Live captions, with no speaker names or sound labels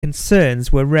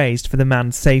Concerns were raised for the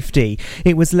man's safety.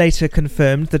 It was later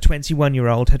confirmed the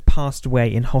 21-year-old had passed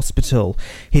away in hospital.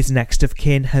 His next of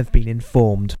kin have been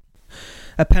informed.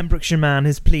 A Pembrokeshire man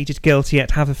has pleaded guilty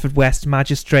at Haverfordwest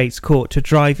Magistrates Court to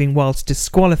driving whilst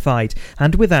disqualified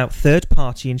and without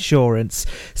third-party insurance.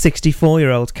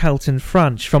 64-year-old Kelton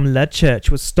Franch from Ludchurch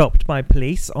was stopped by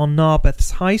police on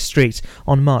Narberth's High Street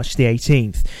on March the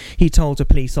 18th. He told a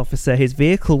police officer his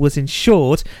vehicle was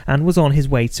insured and was on his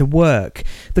way to work.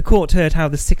 The court heard how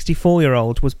the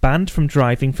 64-year-old was banned from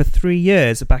driving for 3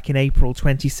 years back in April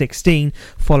 2016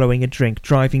 following a drink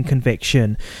driving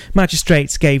conviction.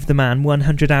 Magistrates gave the man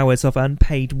 100 hours of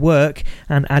unpaid work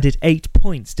and added 8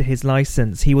 points to his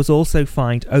licence. He was also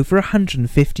fined over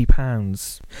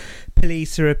 £150.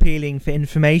 Police are appealing for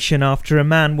information after a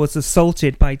man was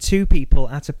assaulted by 2 people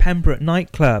at a Pembroke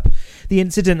nightclub. The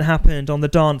incident happened on the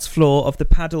dance floor of the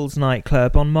Paddles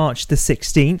nightclub on March the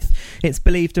 16th. It's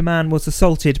believed a man was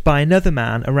assaulted by another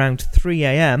man around 3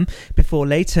 a.m. before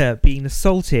later being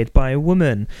assaulted by a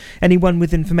woman. Anyone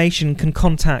with information can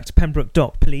contact Pembroke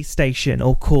Dock Police Station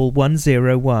or call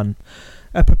 101.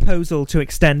 A proposal to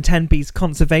extend Tenby's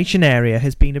conservation area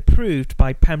has been approved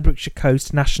by Pembrokeshire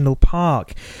Coast National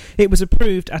Park. It was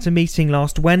approved at a meeting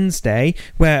last Wednesday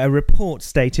where a report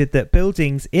stated that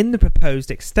buildings in the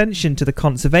proposed extension to the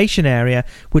conservation area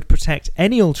would protect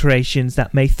any alterations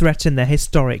that may threaten their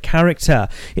historic character.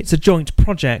 It's a joint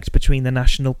project between the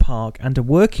National Park and a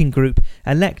working group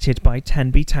elected by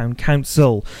Tenby Town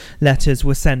Council. Letters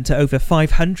were sent to over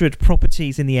 500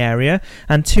 properties in the area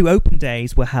and 2 open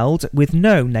days were held with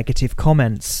no negative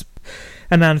comments.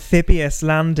 An amphibious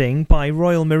landing by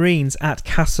Royal Marines at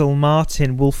Castle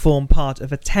Martin will form part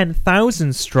of a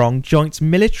 10,000-strong joint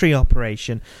military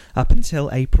operation up until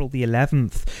April the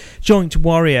 11th. Joint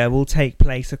Warrior will take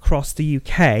place across the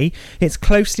UK. It's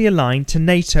closely aligned to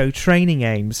NATO training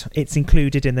aims. It's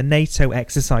included in the NATO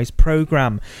exercise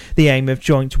programme. The aim of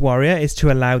Joint Warrior is to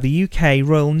allow the UK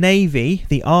Royal Navy,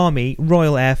 the Army,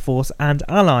 Royal Air Force and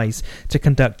allies to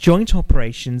conduct joint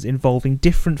operations involving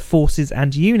different forces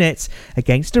and units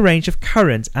against a range of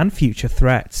current and future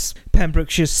threats.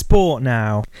 Pembrokeshire's sport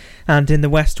now. And in the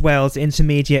West Wales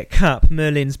Intermediate Cup,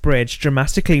 Merlin's Bridge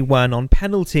dramatically won on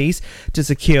penalties to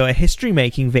secure a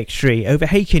history-making victory over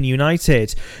Haken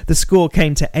United. The score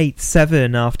came to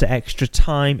 8-7 after extra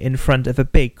time in front of a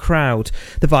big crowd.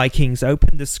 The Vikings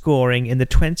opened the scoring in the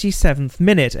 27th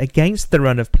minute against the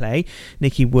run of play.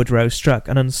 Nicky Woodrow struck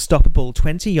an unstoppable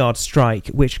 20-yard strike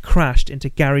which crashed into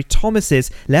Gary Thomas's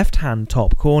left-hand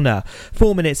top corner.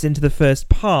 4 minutes into the first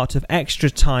part of extra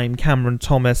time, Cameron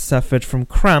Thomas suffered from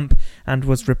cramp and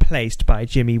was replaced by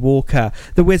Jimmy Walker.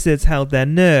 The Wizards held their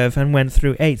nerve and went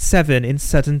through 8-7 in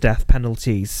sudden death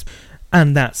penalties.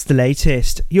 And that's the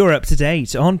latest. You're up to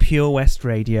date on Pure West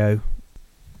Radio.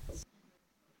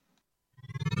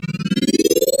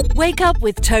 Wake up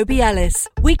with Toby Ellis.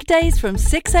 Weekdays from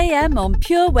 6 a.m. on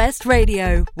Pure West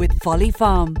Radio with Folly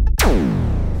Farm.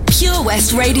 Pure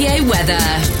West Radio weather.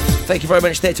 Thank you very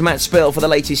much there to Matt Spill for the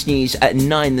latest news at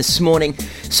 9 this morning.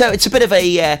 So it's a bit of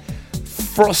a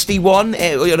frosty one.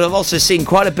 You'll have also seen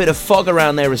quite a bit of fog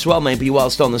around there as well, maybe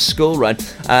whilst on the school run.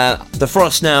 The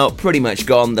frost now pretty much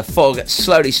gone. The fog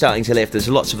slowly starting to lift. There's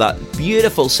lots of that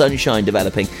beautiful sunshine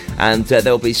developing, and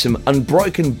there'll be some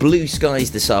unbroken blue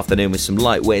skies this afternoon with some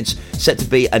light winds. Set to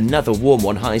be another warm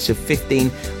one, highs of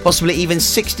 15, possibly even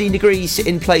 16 degrees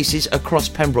in places across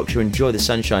Pembrokeshire. Enjoy the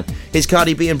sunshine. Here's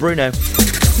Cardi B and Bruno.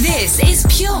 This is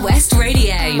Pure West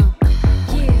Radio.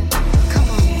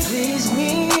 Please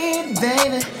me,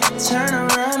 baby. Turn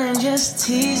around and just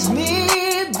tease me,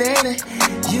 baby.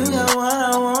 You got what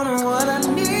I want and what I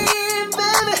need,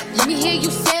 baby. Let me hear you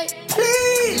say,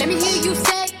 please. Let me hear you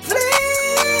say, please.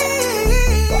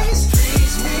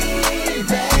 Please me,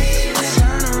 baby.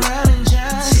 Turn around and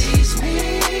just tease me,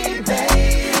 baby.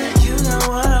 You got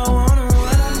what I want and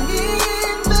what I need,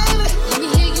 baby. Let me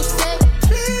hear you say,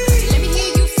 please. Let me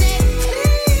hear you say, please.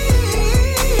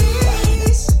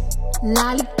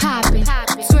 Lollipopping,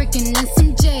 twerking in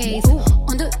some J's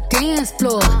on the dance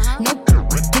floor. No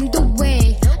in the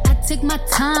way. I take my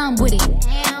time with it.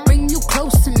 Bring you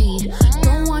close to me.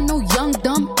 Don't want no young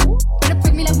dumb. Better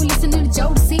freak me like we listening to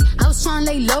Jodeci. I was trying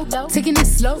to lay low, taking it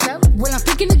slow. Well, I'm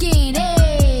freaking again.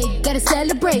 Hey, gotta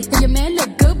celebrate. Your man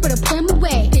look good, but I put him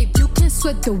away. If you can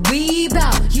sweat the weave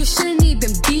out, you shouldn't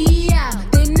even be out.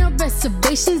 There no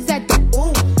reservations at the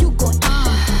ooh. You go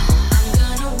I'm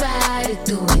gonna ride it,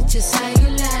 do it just how you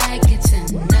like it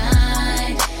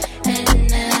tonight.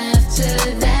 And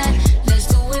after that, let's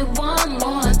do it one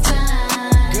more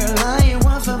time. Girl, I ain't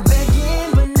one for begging,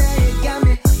 but now you got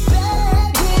me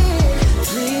begging.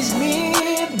 Please me,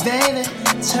 baby.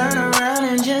 Turn around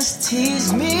and just just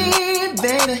tease me,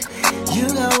 baby. You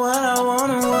got what I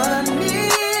want and what I need,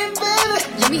 baby.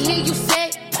 Let me hear you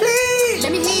say, Please.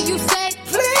 let me hear you say,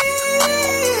 Please.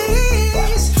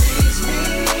 Tease me,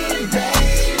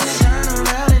 baby. Turn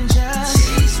around and just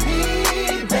tease me,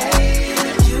 baby.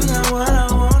 You got what I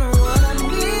want and what I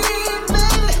need,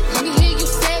 baby. let me hear you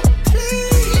say,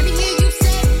 Please. let me hear you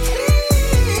say.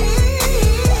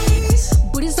 Please.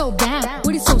 Booty so bad,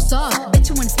 booty so soft. Bet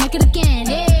you wanna smack it again.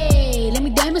 Hey, let me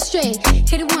demonstrate.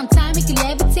 Hit it one time, make it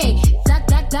levitate. Black,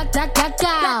 black, black, black, black,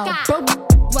 black. Bro,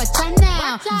 watch out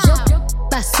now. Yo,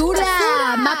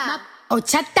 basura, map,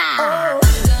 ochata.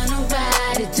 Gonna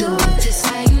ride it, do it just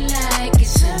how you like it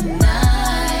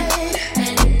tonight.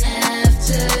 And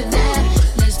after that,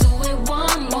 let's do it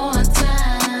one more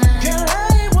time. Girl, I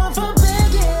ain't one for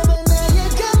begging, but now you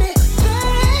got me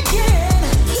begging.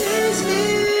 Please me,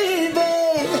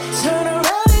 babe. Turn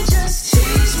around and just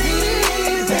tease me,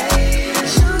 babe.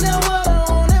 You know what I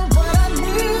want and what I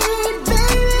need,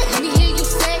 baby. Let me hear you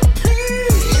say,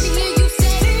 Please. let me hear you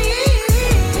say.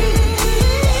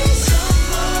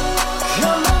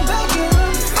 Come on back and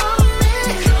run for me.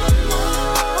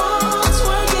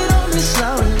 Twerk it on me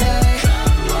slowly.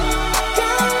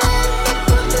 Girl, let me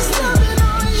put this loving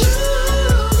on you.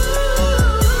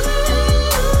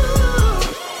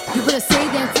 You better say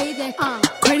that,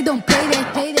 credit don't play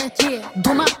that, yeah.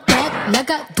 Do my back like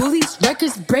I do these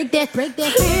records, break that.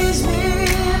 Tease me,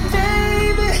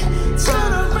 baby.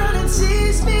 Turn around and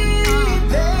tease me,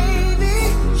 baby.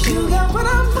 You got what I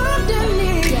want and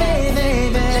need,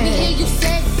 baby. Let me hear you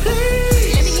say,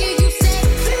 Please. let me hear you say.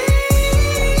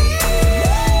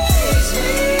 Tease me,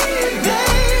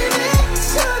 baby.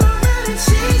 Turn around and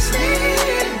tease me,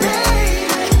 baby.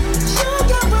 You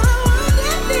got what I want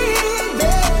and need,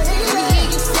 baby. Let me hear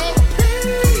you say,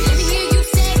 let me hear you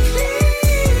say.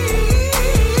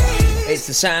 It's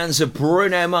the sounds of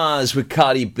Bruno Mars with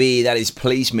Cardi B. That is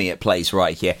Please Me. It plays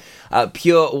right here.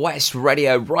 Pure West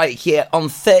Radio right here on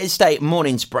Thursday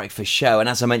morning's breakfast show. And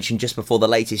as I mentioned just before the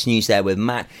latest news there with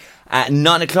Matt, at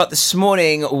 9 o'clock this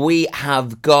morning, we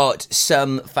have got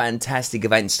some fantastic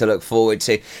events to look forward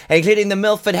to, including the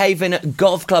Milford Haven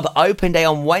Golf Club Open Day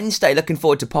on Wednesday. Looking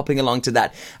forward to popping along to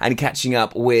that and catching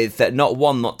up with not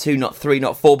one, not two, not three,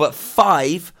 not four, but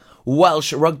 5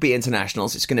 Welsh rugby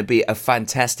internationals. It's going to be a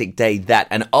fantastic day, that.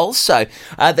 And also,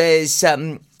 there's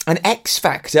an X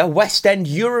Factor West End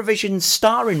Eurovision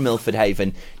star in Milford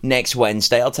Haven next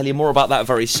Wednesday. I'll tell you more about that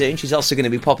very soon. She's also going to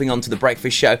be popping onto the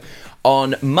breakfast show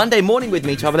on Monday morning with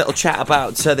me to have a little chat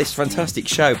about this fantastic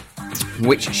show,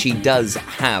 which she does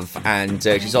have. And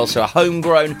she's also a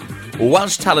homegrown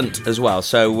Welsh talent as well.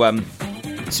 So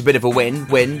it's a bit of a win,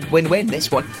 this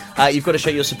one. You've got to show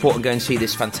your support and go and see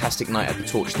this fantastic night at the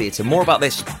Torch Theatre. More about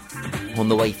this on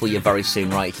the way for you very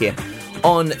soon right here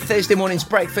on Thursday morning's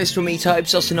breakfast with me,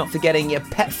 Tobes. Also not forgetting your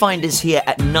Pet Finders here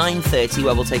at 9:30,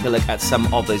 where we'll take a look at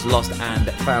some of those lost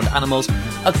and found animals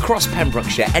across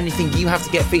Pembrokeshire. Anything you have to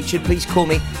get featured, please call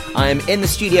me. I am in the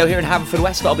studio here in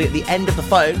Haverfordwest, but I'll be at the end of the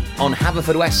phone on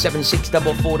Haverfordwest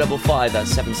 764455.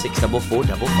 That's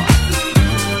 764455.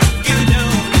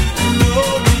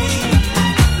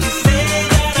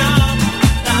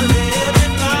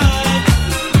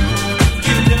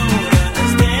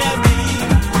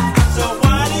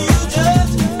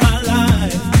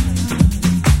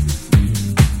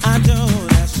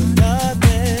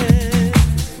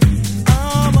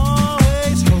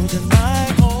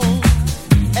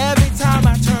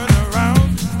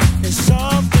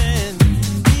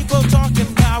 Talking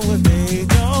about what they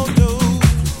don't do,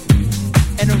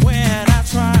 and when I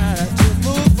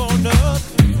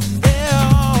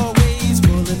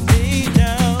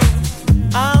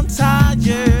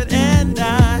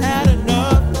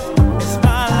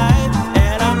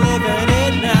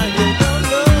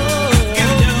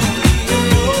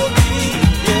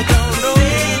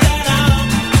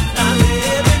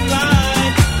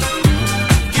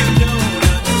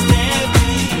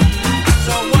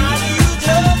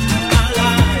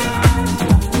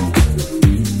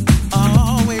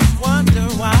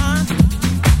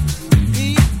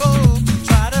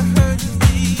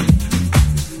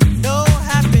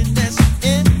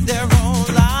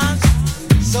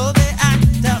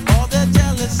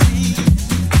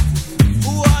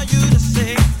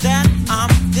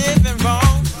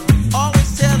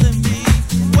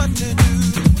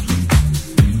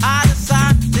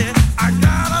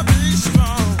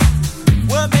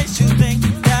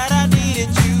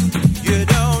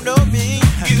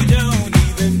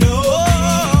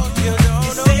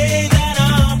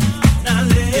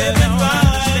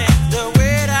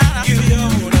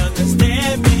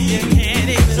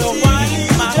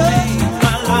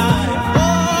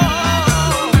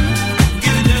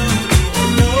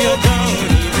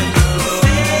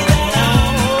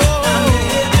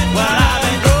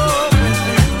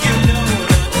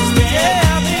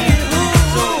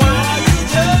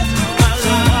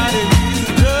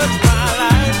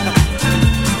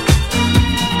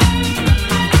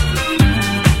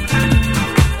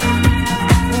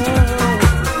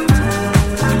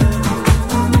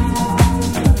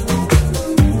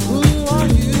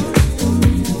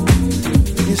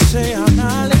You say I'm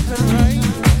not living right.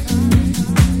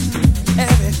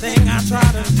 Everything I try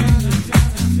to do,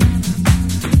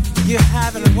 you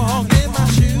haven't walked in my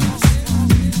shoes.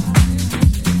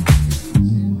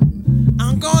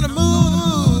 I'm gonna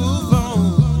move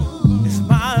on. It's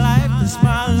my life, it's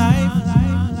my life.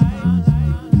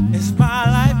 It's my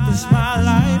life, it's my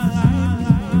life.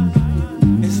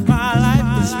 It's my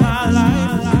life, it's my life.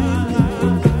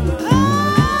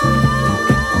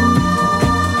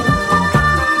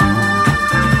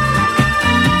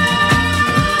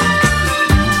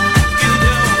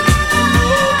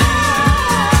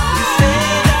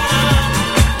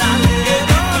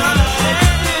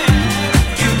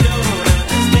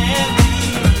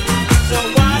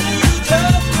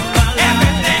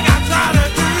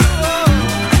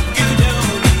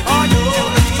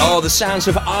 The sounds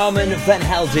of Armin van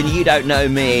Helden, You Don't Know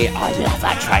Me. I love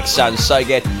that track, sounds so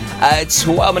good.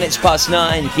 12 minutes past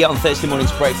 9 here on Thursday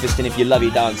morning's breakfast, and if you love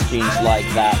your dance tunes like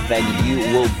that, then you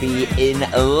will be in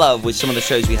love with some of the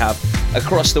shows we have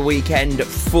across the weekend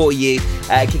for you.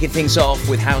 Kicking things off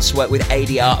with Housework with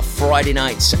ADR Friday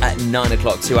nights at 9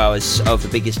 o'clock, 2 hours of the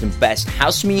biggest and best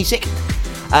house music.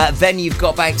 Then you've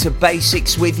got Back to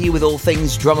Basics with you with all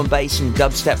things drum and bass and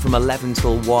dubstep from 11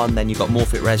 till 1. Then you've got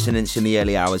Morphic Resonance in the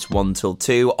early hours, 1 till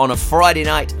 2. On a Friday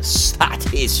night,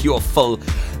 that is your full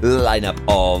lineup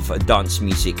of dance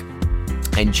music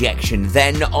injection.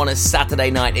 Then on a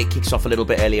Saturday night, it kicks off a little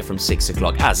bit earlier from 6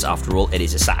 o'clock, as after all, it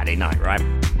is a Saturday night, right?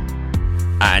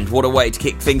 And what a way to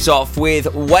kick things off with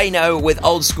Wayno with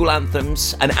Old School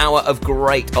Anthems, an hour of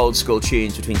great old school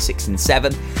tunes between 6 and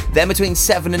 7. Then between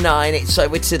 7 and 9, it's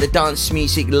over to the dance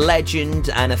music legend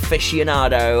and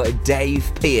aficionado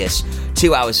Dave Pearce.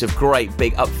 2 hours of great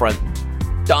big upfront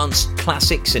dance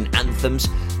classics and anthems.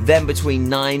 Then between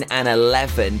 9 and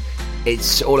 11,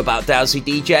 it's all about Dowsy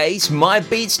DJs. My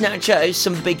Beats Nacho,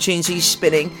 some of the big tunes he's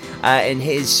spinning in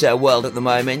his world at the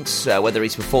moment, whether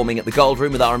he's performing at the Gold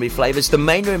Room with R&B flavours, the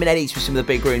Main Room in Eddie's for some of the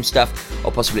big room stuff,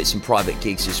 or possibly at some private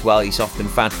gigs as well. He's often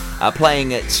found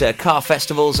playing at car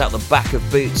festivals out the back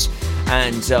of Boots,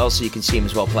 and also you can see him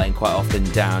as well playing quite often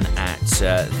down at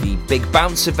the Big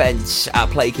Bounce events at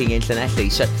Play King in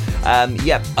Llanelli. So,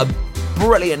 yeah, a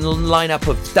brilliant lineup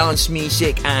of dance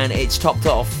music, and it's topped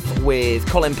off with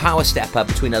Colin Powerstepper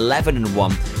between 11 and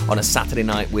 1 on a Saturday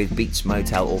night with Beats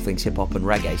Motel, all things hip-hop and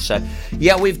reggae. So,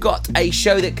 yeah, we've got a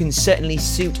show that can certainly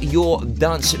suit your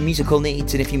dance musical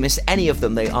needs, and if you missed any of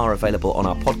them, they are available on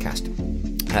our podcast.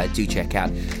 Do check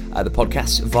out the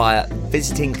podcast via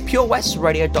visiting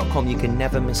purewestradio.com. You can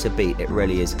never miss a beat. It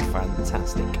really is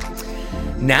fantastic.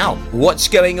 Now, what's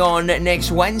going on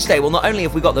next Wednesday? Well, not only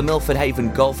have we got the Milford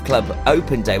Haven Golf Club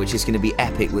Open Day, which is going to be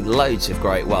epic with loads of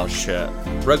great Welsh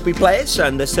rugby players,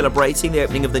 and they're celebrating the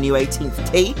opening of the new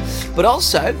 18th tee, but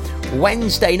also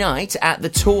Wednesday night at the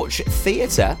Torch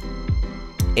Theatre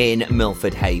in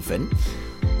Milford Haven,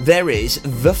 there is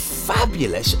the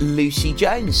fabulous Lucy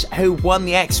Jones, who won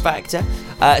the X Factor.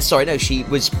 She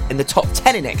was in the top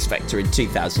 10 in X Factor in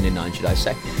 2009, should I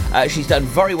say. She's done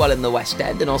very well in the West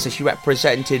End, and also she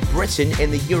represented Britain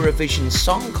in the Eurovision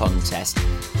Song Contest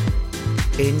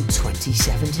in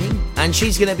 2017. And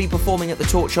she's going to be performing at the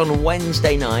Torch on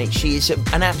Wednesday night. She is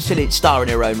an absolute star in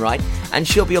her own right, and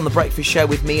she'll be on the Breakfast Show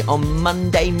with me on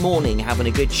Monday morning having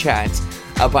a good chat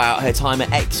about her time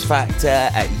at X Factor,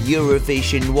 at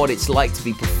Eurovision, what it's like to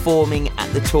be performing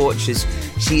at the Torch, as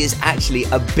she is actually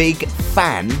a big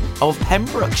fan of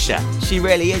Pembrokeshire. She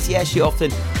really is, yeah. She often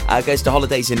goes to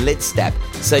holidays in Lidstep,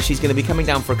 so she's going to be coming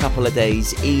down for a couple of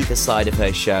days either side of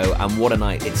her show, and what a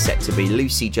night it's set to be.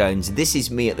 Lucy Jones, This Is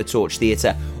Me at the Torch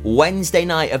Theatre, Wednesday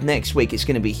night of next week. It's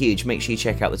going to be huge. Make sure you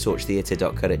check out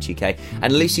thetorchtheatre.co.uk.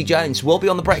 And Lucy Jones will be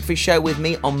on the Breakfast Show with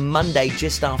me on Monday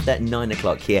just after 9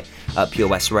 o'clock here at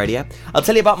Pure West Radio. I'll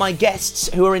tell you about my guests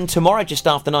who are in tomorrow just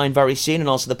after 9 very soon, and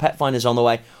also the Pet Finders on the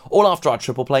way, all after our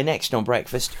triple play next on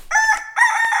Breakfast.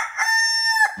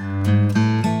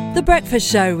 The Breakfast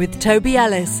Show with Toby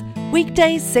Ellis,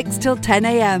 weekdays 6 till 10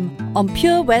 a.m. on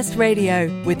Pure West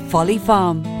Radio with Folly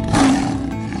Farm.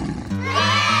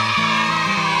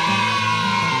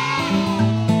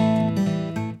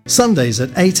 Sundays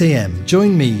at 8 a.m,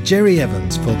 join me, Jerry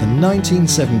Evans, for the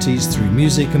 1970s through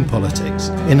music and politics.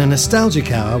 In a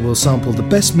nostalgic hour, we'll sample the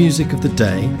best music of the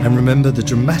day and remember the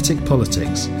dramatic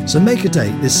politics. So make a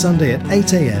date this Sunday at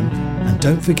 8 a.m, and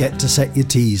don't forget to set your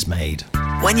teas made.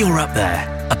 When you're up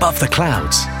there, above the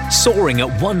clouds, soaring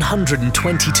at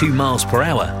 122 miles per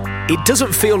hour, it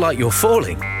doesn't feel like you're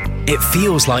falling. It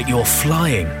feels like you're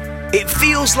flying. It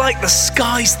feels like the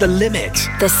sky's the limit.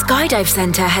 The Skydive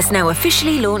Centre has now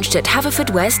officially launched at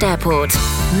Haverfordwest Airport.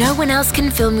 No one else can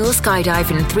film your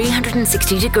skydive in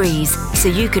 360 degrees, so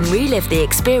you can relive the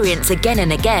experience again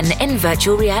and again in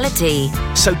virtual reality.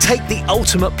 So take the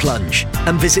ultimate plunge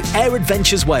and visit Air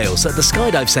Adventures Wales at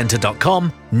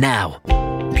theskydivecentre.com now.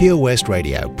 Pure West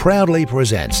Radio proudly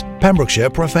presents Pembrokeshire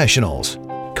Professionals.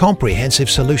 Comprehensive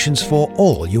solutions for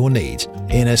all your needs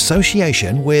in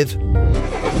association with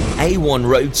A1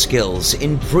 Road Skills,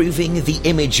 improving the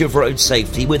image of road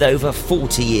safety with over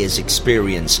 40 years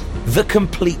experience. The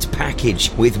complete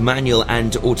package with manual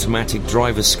and automatic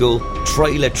driver school,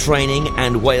 trailer training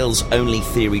and Wales only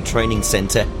theory training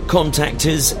centre. Contact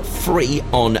us free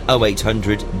on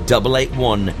 0800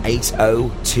 881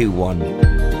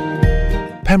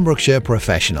 8021. Pembrokeshire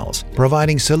Professionals,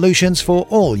 providing solutions for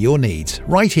all your needs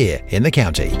right here in the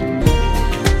county.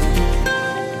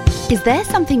 Is there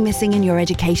something missing in your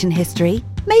education history?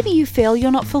 Maybe you feel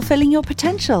you're not fulfilling your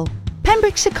potential.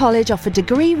 Pembrokeshire College offer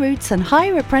degree routes and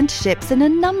higher apprenticeships in a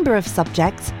number of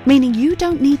subjects, meaning you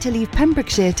don't need to leave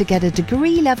Pembrokeshire to get a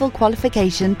degree-level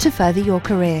qualification to further your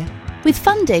career. With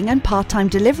funding and part-time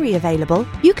delivery available,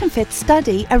 you can fit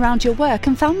study around your work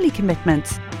and family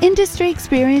commitments.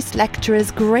 Industry-experienced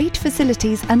lecturers, great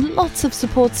facilities and lots of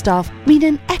support staff mean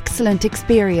an excellent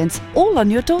experience, all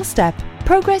on your doorstep.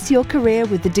 Progress your career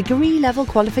with a degree-level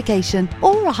qualification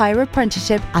or a higher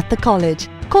apprenticeship at the college.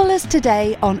 Call us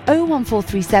today on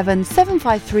 01437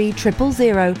 753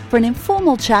 000 for an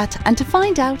informal chat and to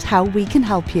find out how we can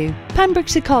help you.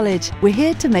 Pembrokeshire College, we're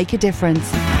here to make a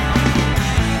difference.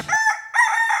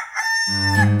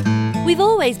 We've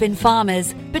always been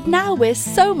farmers, but now we're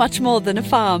so much more than a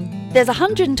farm. There's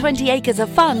 120 acres of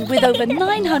fun with over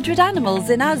 900 animals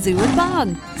in our zoo and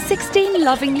barn, 16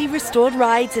 lovingly restored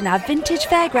rides in our vintage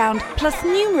fairground, plus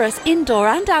numerous indoor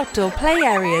and outdoor play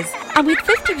areas. And with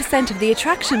 50% of the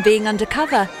attraction being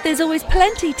undercover, there's always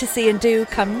plenty to see and do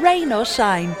come rain or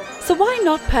shine. So why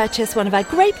not purchase one of our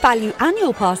great value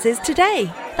annual passes today?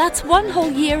 That's one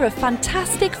whole year of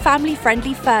fantastic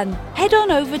family-friendly fun. Head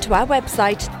on over to our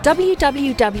website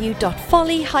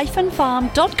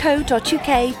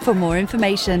www.folly-farm.co.uk for more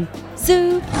information.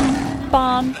 Zoo,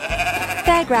 barn,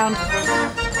 fairground,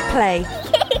 play.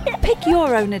 Pick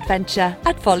your own adventure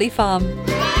at Folly Farm.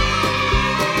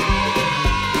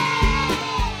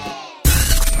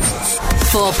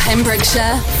 For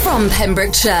Pembrokeshire, from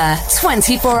Pembrokeshire,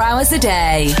 24 hours a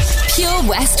day. Pure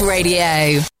West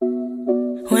Radio.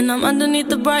 When I'm underneath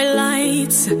the bright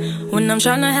lights, when I'm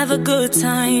trying to have a good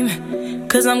time,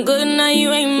 'cause I'm good now,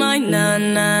 you ain't mine, nah,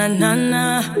 nah, nah,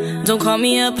 nah. Don't call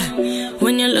me up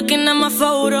when you're looking at my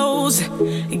photos,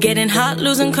 getting hot,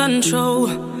 losing control.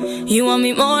 You want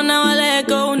me more, now I let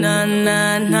go, nah,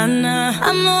 nah, nah, nah.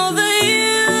 I'm over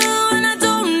you and I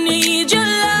don't need your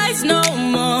lies no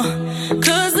more,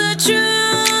 'cause the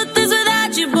truth is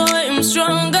without you, boy, I'm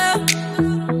stronger.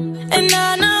 And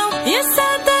I know you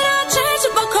said that I'd change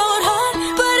up a cold heart,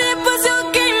 but it was your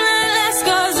game that last,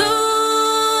 'cause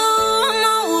ooh, I'm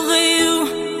over you.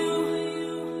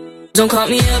 Don't call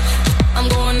me up, I'm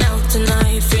going out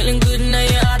tonight, feeling good now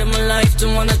you're out of my life.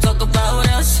 Don't wanna talk about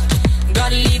us,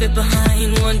 gotta leave it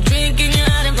behind. One drink and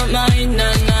you're out of my mind,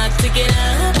 nah, nah, take it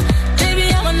up. Baby,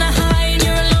 I'm on the high and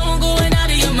you're alone, going out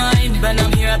of your mind. But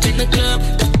I'm here up in the club,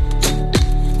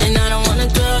 and I don't wanna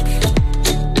talk,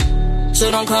 so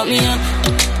don't call me up,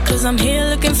 'cause I'm here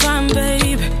looking fine,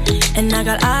 babe, and I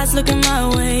got eyes looking my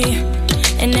way,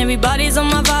 and everybody's on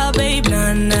my vibe, babe,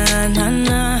 nah, nah, nah,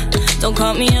 nah. Don't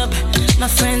call me up, my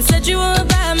friend said you were a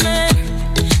bad man,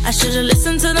 I should've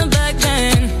listened to them back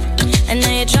then, and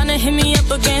now you're tryna hit me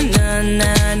up again, nah,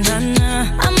 nah, nah, nah.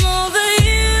 I'm over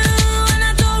you and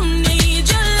I don't need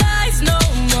your lies no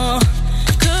more,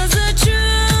 'cause the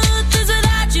truth is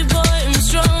without you, boy, I'm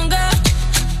stronger.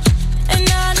 And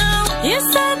I know you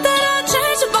said that I'd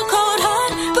change up a cold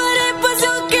heart, but it was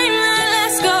your game that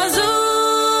last, 'cause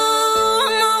ooh,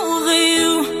 I'm over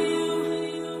you.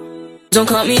 Don't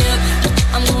call me up,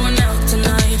 I'm going out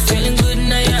tonight, feeling good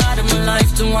now you're out of my life.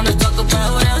 Don't wanna talk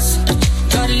about us,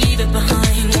 gotta leave it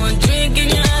behind. One drink and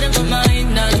you're out of my mind,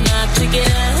 nah, nah, take it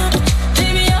up.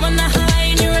 Baby, I'm on the high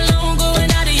and you're alone,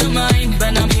 going out of your mind.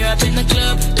 But I'm here up in the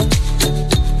club,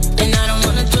 and I don't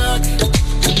wanna talk,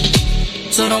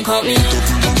 so don't call me up.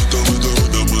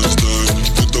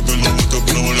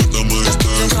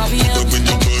 Don't call me up.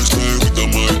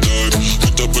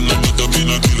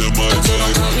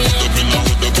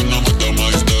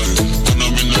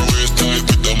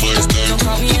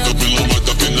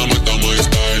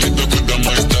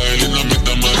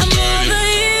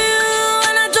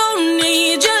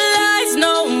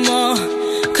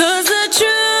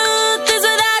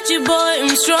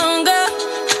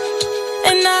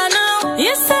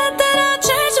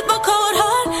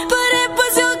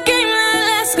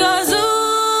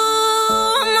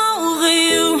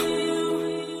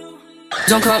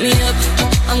 Don't call me up,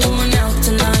 I'm going out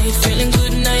tonight. Feeling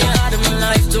good now you're out of my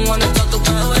life. Don't wanna talk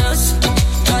about us,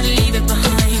 try to leave it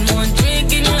behind. One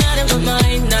drink and you're out of my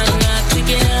mind. Now I'm not to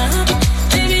get up.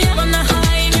 Baby, I'm on the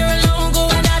high and you're alone,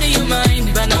 going out of your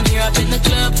mind. But I'm here up in the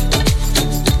club,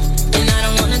 and I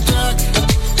don't wanna talk,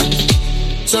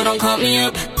 so don't call me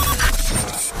up.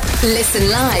 Listen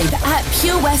live at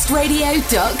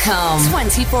purewestradio.com.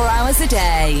 24 hours a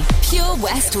day. Pure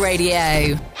West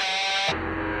Radio.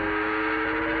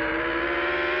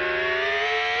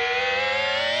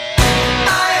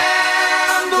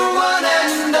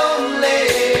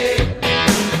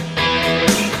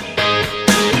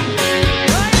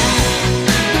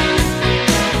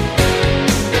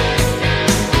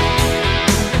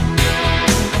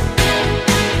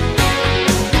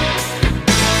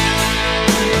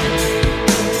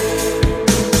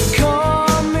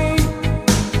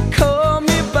 Call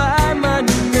me by my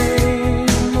name.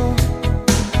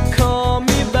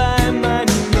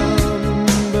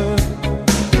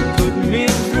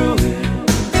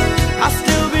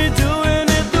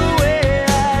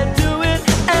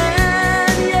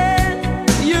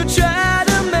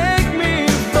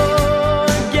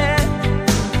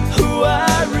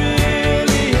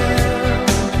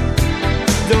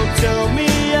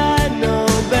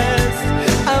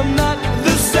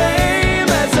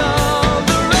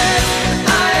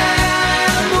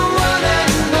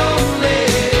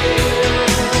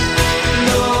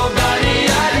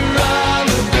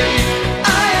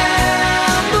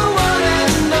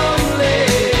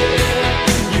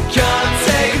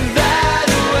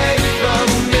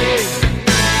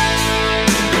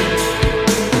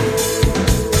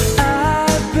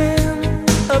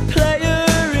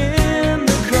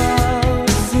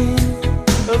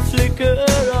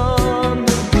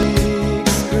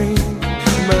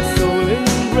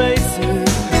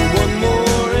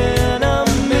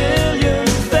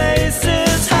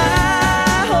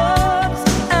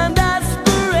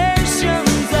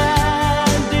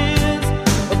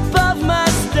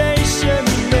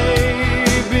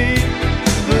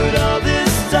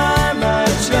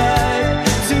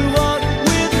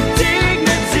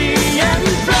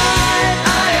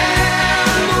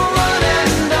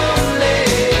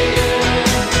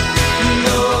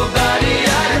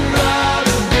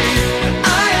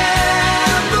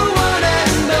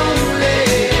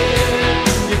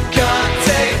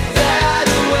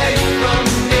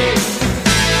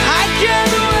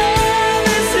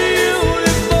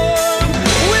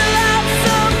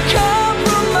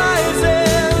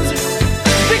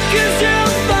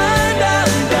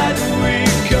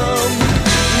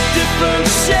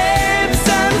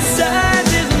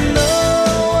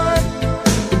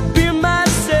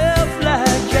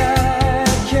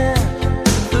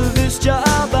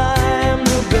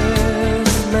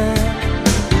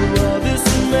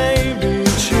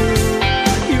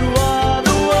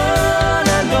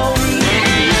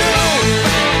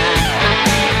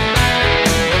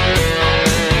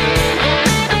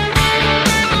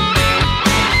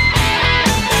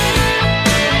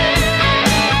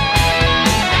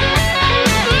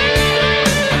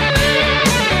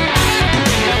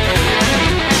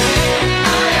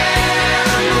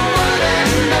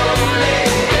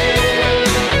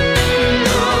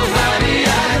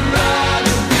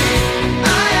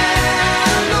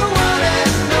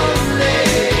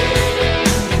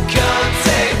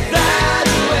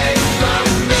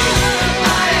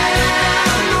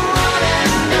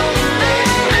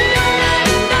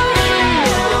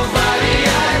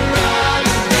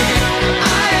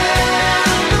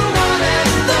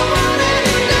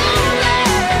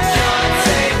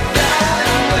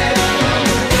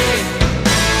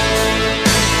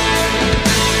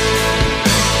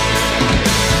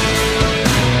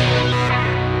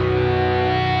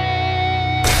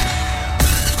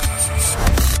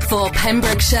 For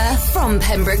Pembrokeshire, from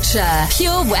Pembrokeshire,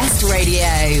 Pure West Radio.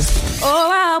 Oh,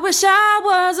 I wish I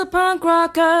was a punk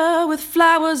rocker with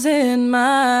flowers in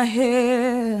my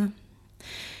hair.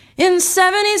 In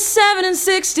 77 and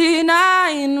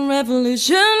 69,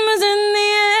 revolution was in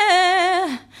the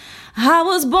air. I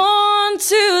was born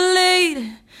too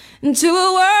late into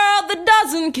a world that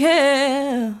doesn't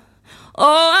care.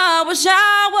 Oh, I wish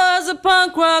I was a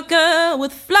punk rocker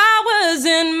with flowers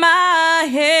in my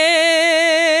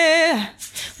hair.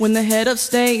 When the head of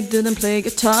state didn't play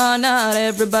guitar, not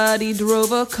everybody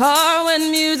drove a car. When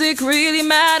music really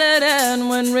mattered and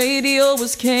when radio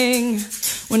was king.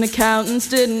 When accountants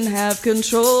didn't have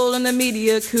control and the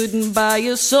media couldn't buy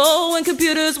your soul. When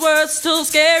computers were still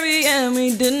scary and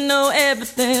we didn't know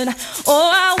everything.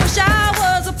 Oh, I wish I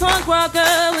was a punk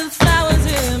rocker with flowers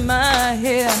in my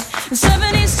hair. In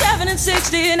 77 and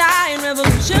 69,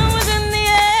 revolution was in the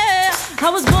air. I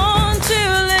was born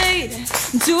too late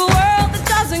into a world that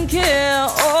doesn't care.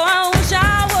 Oh, I wish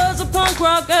I was a punk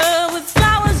rocker with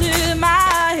flowers in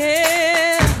my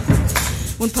hair.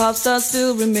 When pop stars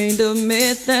still remained a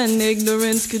myth and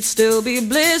ignorance could still be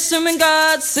bliss, and when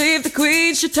God save the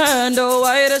queen, she turned a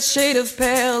whiter shade of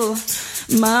pale.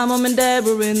 My mom and dad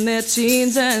were in their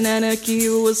teens and anarchy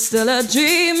was still a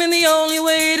dream, and the only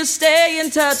way to stay in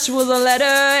touch was a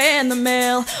letter in the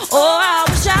mail. Oh, I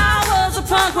wish I was a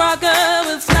punk rocker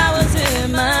with flowers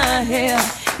in my hair.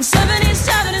 In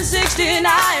 77 and 69,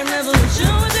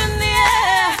 revolution was in the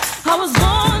air. I was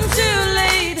born too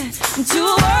late into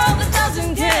a world that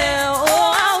doesn't care.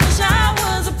 Oh, I wish I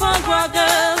was a punk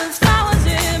rocker with flowers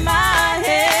in my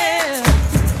hair.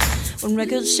 When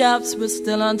record shops were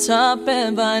still on top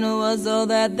and vinyl was all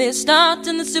that they stopped,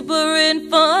 and the super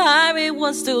info highway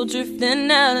was still drifting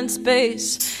out in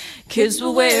space. Kids were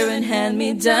wearing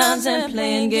hand-me-downs and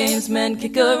playing games, men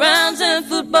kick-arounds, and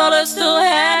footballers still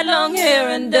had long hair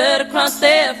and dirt across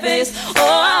their face. Oh,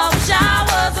 I wish I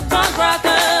was a punk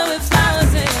rocker with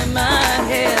flowers in my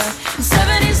hair. In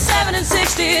 77 and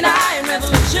 69,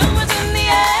 revolution was in the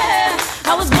air.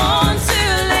 I was born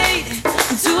too late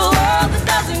into a world that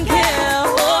doesn't care.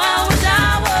 Oh, I wish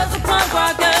I was a punk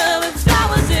rocker with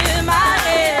flowers in my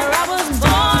hair. I was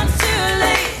born too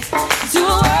late into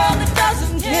a world that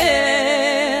doesn't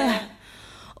care.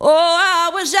 Oh,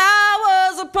 I wish I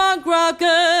was a punk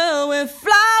rocker with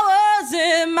flowers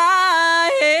in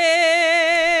my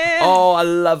hair. Oh, I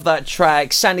love that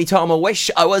track. Sandy Tom, I wish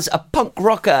I was a punk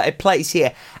rocker. It plays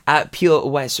here at Pure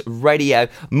West Radio.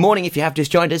 Morning, if you have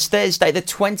just joined us, Thursday the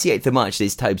 28th of March.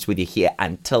 This Tobes with you here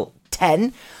until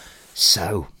 10.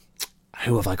 So,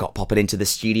 who have I got popping into the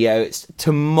studio? It's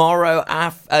tomorrow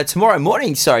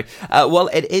morning, sorry. Well,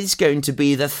 it is going to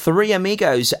be the Three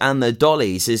Amigos and the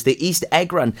Dollies, as the Easter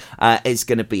egg run is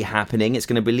going to be happening. It's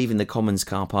going to be leaving the Commons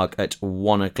car park at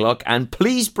 1 o'clock. And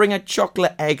please bring a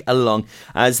chocolate egg along,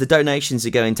 as the donations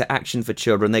are going to Action for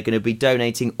Children. They're going to be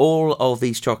donating all of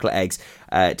these chocolate eggs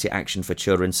to Action for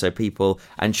Children, so people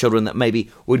and children that maybe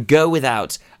would go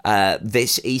without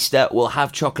this Easter will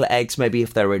have chocolate eggs, maybe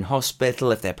if they're in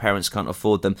hospital, if their parents can't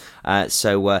afford them.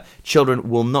 So children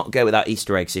will not go without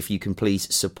Easter eggs. If you can please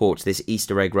support this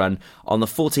Easter egg run on the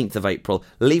 14th of April,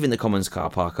 leaving the Commons car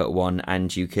park at 1,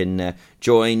 and you can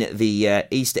join the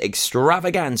Easter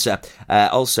extravaganza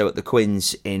also at the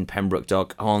Quins in Pembroke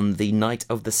Dock on the night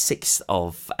of the 6th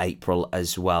of April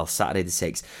as well, Saturday the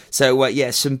 6th. So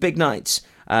yeah, some big nights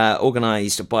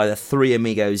organised by the Three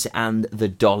Amigos and the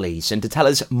Dollies. And to tell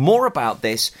us more about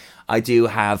this, I do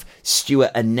have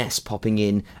Stuart and Ness popping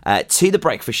in to the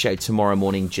breakfast show tomorrow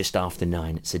morning just after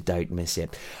 9, so don't miss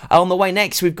it. On the way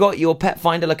next, we've got your pet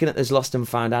finder looking at those lost and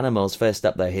found animals. First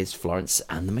up, though, here's Florence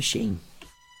and the Machine.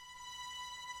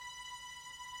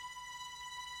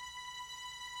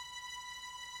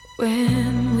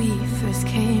 When we first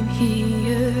came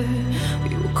here,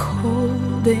 we were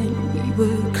cold and we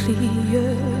were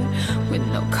clear, with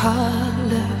no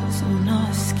colors on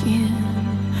our skin.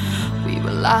 We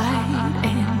were light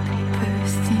and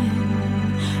bursting.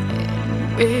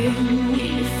 And when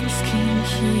we first came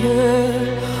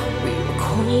here, we were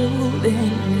cold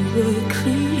and we were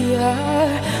clear,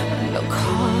 with no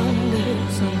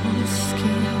colors on our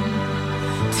skin.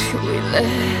 Till we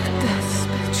let the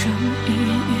spectrum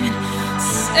in.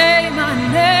 Say my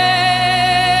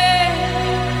name,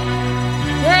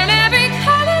 and every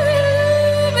color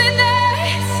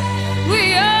illuminates. We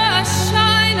are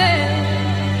shining,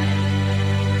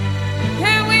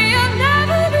 and we'll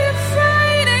never be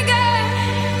afraid again.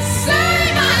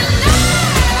 Say my name,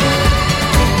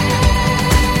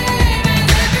 and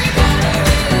every color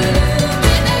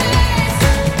illuminates.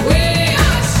 We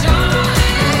are shining,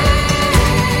 and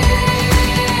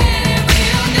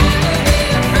we'll never be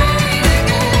afraid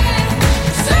again.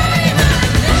 Say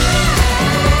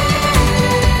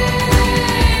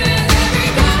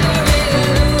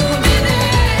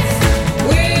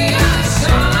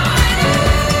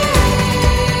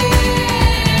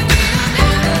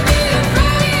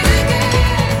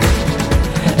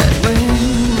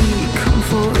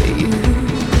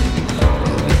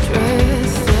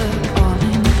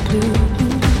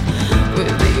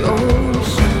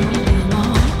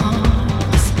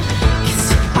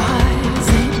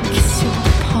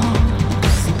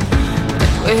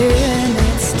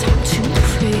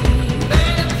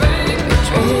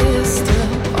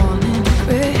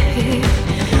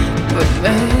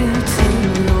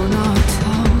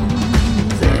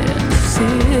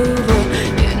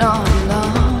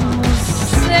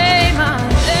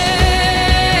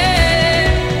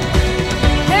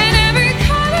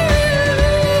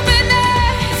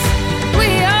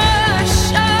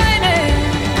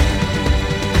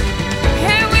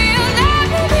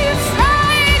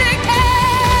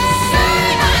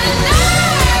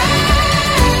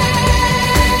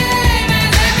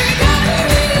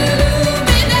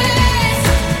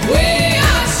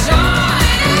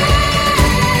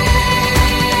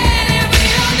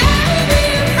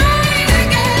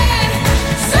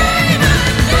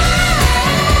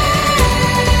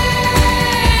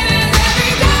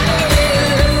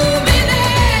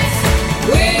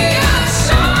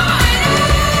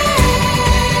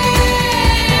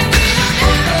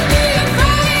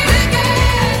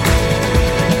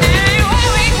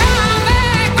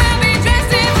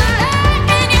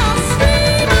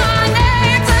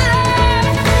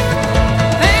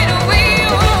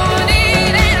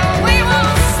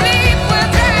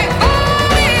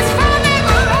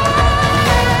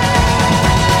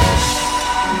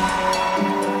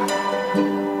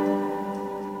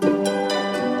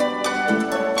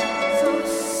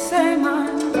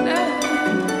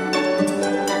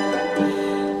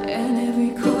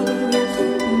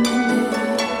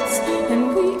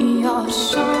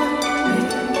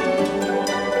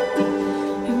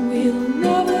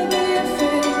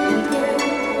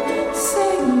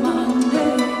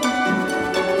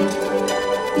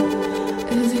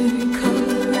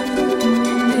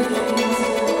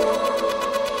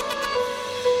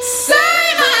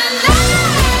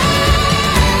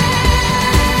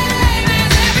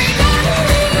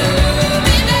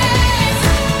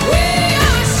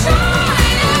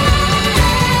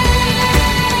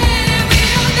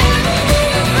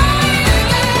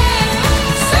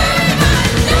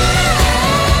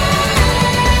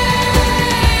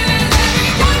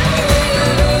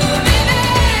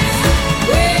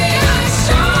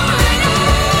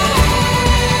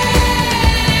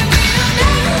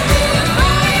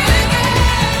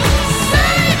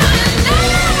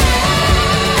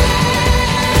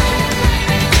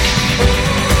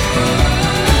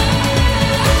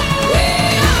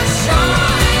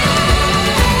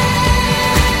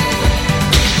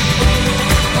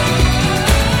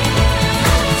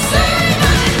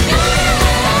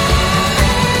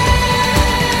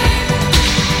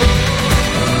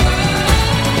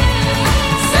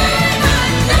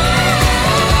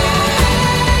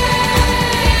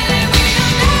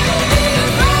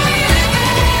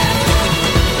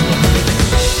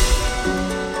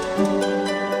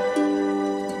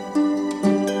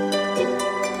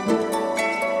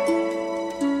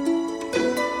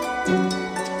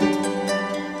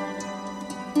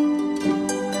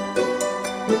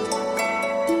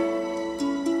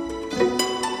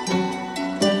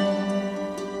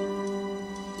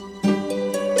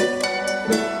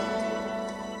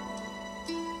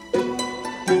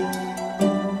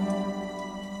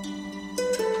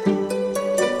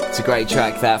a great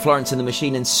track there. Florence and the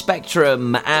Machine and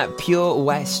Spectrum at Pure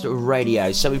West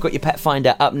Radio. So we've got your Pet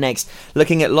Finder up next,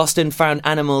 looking at lost and found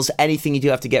animals. Anything you do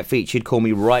have to get featured, call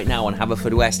me right now on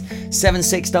Haverfordwest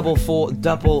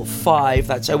 764455.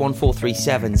 That's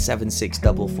 01437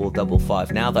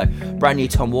 764455. Now though, brand new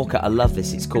Tom Walker. I love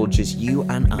this. It's called Just You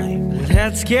and I.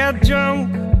 Let's get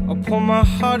drunk. I'll pull my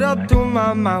heart up through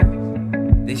my mouth.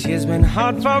 This year's been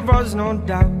hard for us, no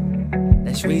doubt.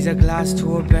 Let's raise a glass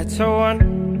to a better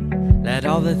one. Let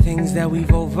all the things that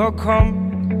we've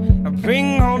overcome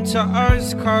bring home to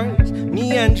us, 'cause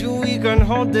me and you, we can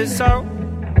hold this out.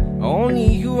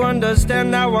 Only you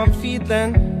understand how I'm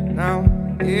feeling now,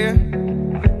 yeah.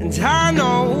 And I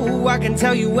know I can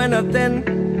tell you anything.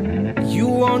 You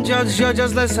won't judge, you're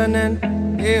just listening,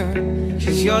 yeah.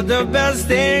 'Cause you're the best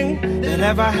thing that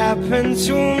ever happened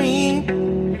to me.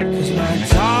 'Cause my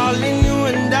darling, you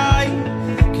and I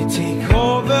could take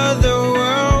over the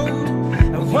world,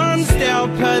 and one step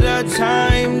at a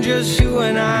time, just you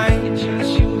and I.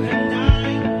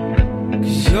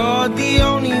 'Cause you're the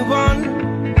only one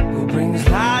who brings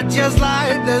light just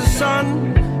like the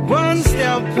sun. One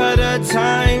step at a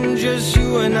time, just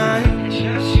you and I.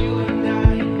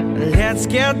 Let's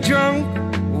get drunk,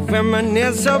 we'll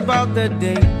reminisce about the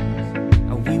day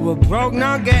we were broke,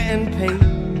 not getting paid,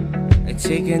 like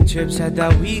taking trips at the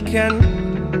weekend,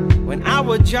 when I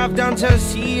would drive down to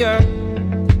see her,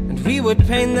 and we would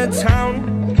paint the town.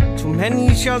 Too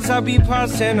many shots I'd be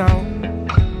passing out,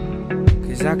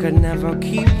 'cause I could never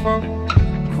keep up.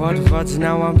 Quad words,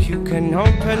 now I'm puking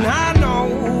open. I know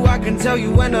I can tell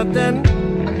you anything.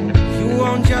 You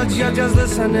won't judge, you're just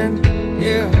listening,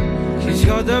 yeah. 'Cause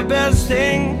you're the best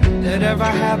thing that ever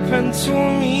happened to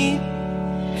me.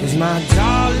 'Cause my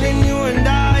darling, you and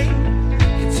I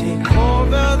can take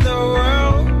over the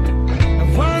world,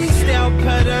 and one step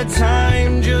at a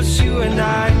time, just you and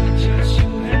I.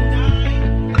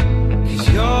 'Cause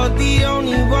you're the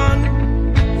only one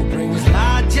who brings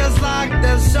light just like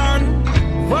the sun.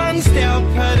 One step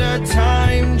at a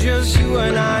time, just you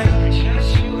and I.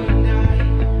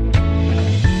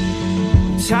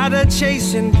 I'm tired of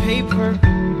chasing paper,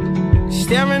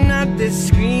 staring at this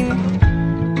screen,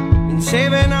 been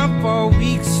saving up for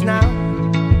weeks now,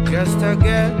 just to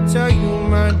get to you,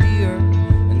 my dear.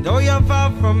 And though you're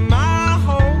far from my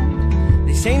home,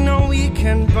 this ain't no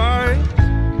weekend bird.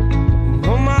 And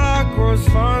though my heart grows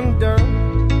fonder,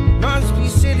 must be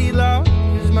city love.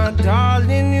 'Cause my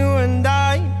darling, you and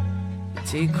I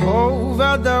take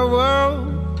over the world,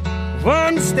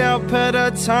 one step at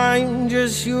a time,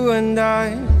 just you and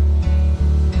I.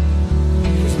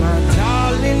 'Cause my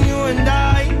darling, you and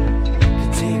I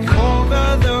can take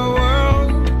over the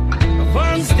world,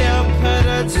 one step at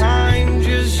a time,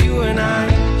 just you and I.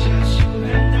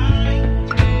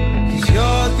 'Cause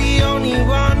you're the only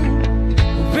one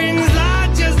who brings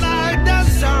light just like the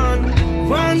sun,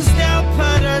 one step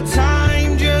at a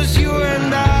time, just you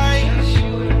and I.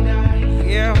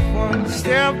 Yeah, one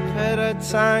step at a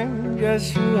time,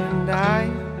 just you and I.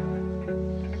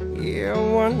 Yeah,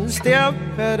 one step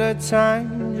at a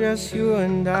time, just you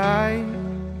and I.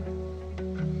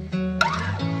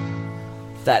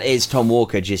 That is Tom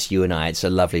Walker, Just You and I. It's a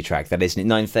lovely track, that isn't it?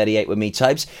 9:38 with me,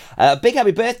 Types. Big happy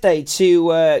birthday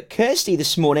to Kirsty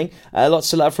this morning.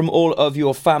 Lots of love from all of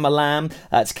your fam-a-lam.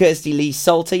 That's Kirsty Lee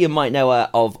Salter. You might know her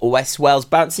of West Wales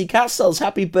Bouncy Castles.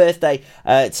 Happy birthday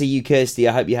to you, Kirsty.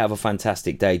 I hope you have a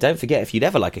fantastic day. Don't forget, if you'd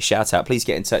ever like a shout-out, please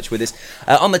get in touch with us.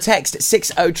 On the text,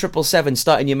 60777,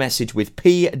 starting your message with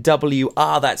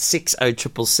PWR. That's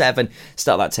 60777.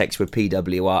 Start that text with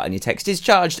PWR, and your text is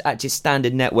charged at your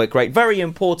standard network rate. Very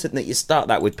important that you start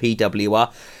that with PWR.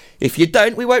 If you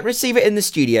don't, we won't receive it in the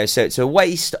studio, so it's a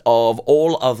waste of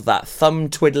all of that thumb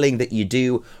twiddling that you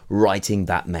do writing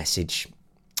that message.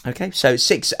 Okay, so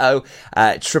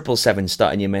 60777,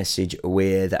 starting your message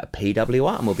with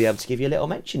PWR, and we'll be able to give you a little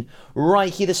mention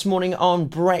right here this morning on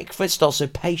breakfast. Also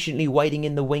patiently waiting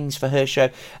in the wings for her show,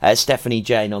 Stephanie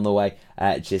Jane, on the way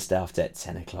just after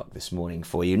 10 o'clock this morning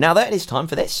for you. Now that is time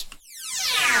for this.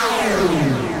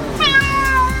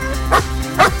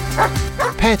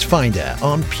 Pet Finder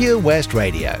on Pure West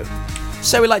Radio.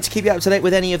 So we like to keep you up to date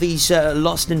with any of these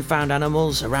lost and found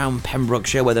animals around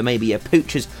Pembrokeshire, whether maybe a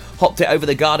pooch has hopped it over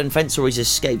the garden fence or he's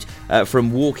escaped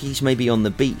from walkies, maybe on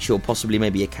the beach, or possibly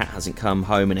maybe a cat hasn't come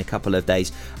home in a couple of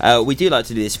days. We do like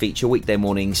to do this feature weekday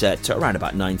mornings to around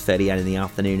about 9:30 and in the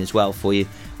afternoon as well for you.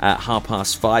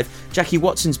 5:30. Jackie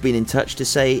Watson's been in touch to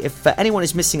say if anyone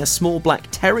is missing a small black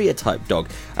terrier type dog,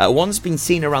 one's been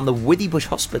seen around the Withybush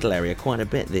Hospital area quite a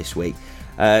bit this week.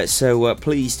 So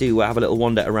please do have a little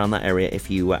wander around that area if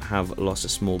you have lost a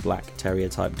small black terrier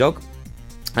type dog.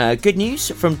 Good news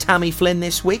from Tammy Flynn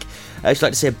this week. She'd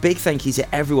like to say a big thank you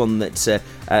to everyone that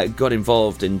got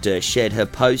involved and shared her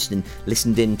post and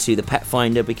listened in to the Pet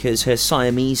Finder, because her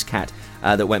Siamese cat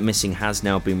that went missing has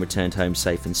now been returned home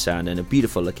safe and sound, and a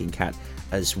beautiful looking cat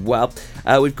as well.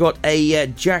 We've got a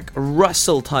Jack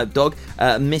Russell type dog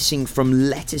missing from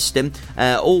Letterston,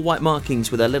 all white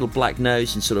markings with a little black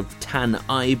nose and sort of tan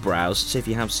eyebrows. So if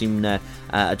you have seen a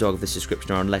dog of this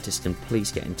description around Letterston,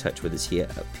 please get in touch with us here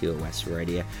at Pure West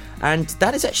Radio. And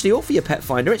that is actually all for your Pet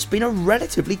Finder. It's been a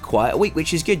relatively quiet week,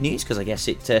 which is good news, because I guess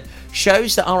it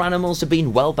shows that our animals have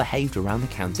been well behaved around the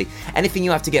county. Anything you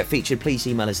have to get featured, please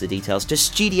email us the details to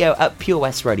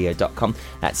studio@purewestradio.com.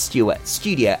 That's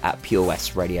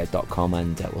studio@purewestradio.com,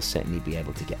 and we'll certainly be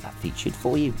able to get that featured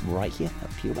for you right here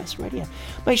at Pure West Radio.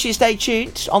 Make sure you stay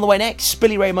tuned. On the way next,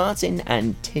 Billy Ray Martin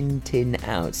and Tintin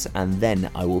Out, and then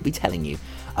I will be telling you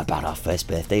about our first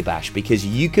birthday bash, because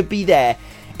you could be there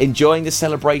enjoying the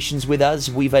celebrations with us.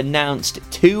 We've announced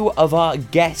 2 of our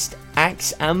guest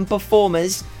acts and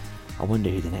performers. I wonder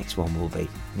who the next one will be.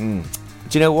 Do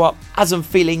you know what? As I'm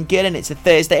feeling good and it's a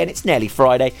Thursday and it's nearly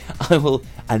Friday, I will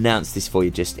announce this for you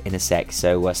just in a sec.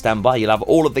 So stand by. You'll have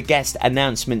all of the guest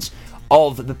announcements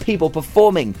of the people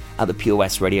performing at the Pure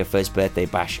West Radio First Birthday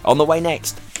Bash on the way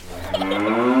next.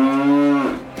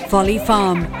 Folly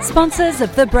Farm, sponsors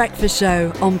of The Breakfast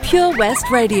Show on Pure West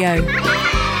Radio.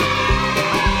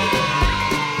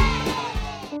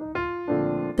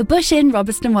 The Bush Inn,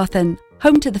 Robertson Wathen,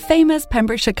 home to the famous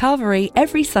Pembrokeshire Carvery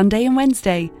every Sunday and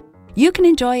Wednesday. You can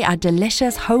enjoy our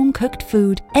delicious home-cooked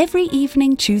food every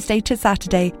evening, Tuesday to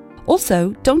Saturday.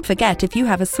 Also, don't forget, if you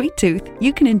have a sweet tooth,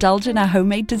 you can indulge in our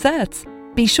homemade desserts.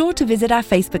 Be sure to visit our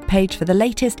Facebook page for the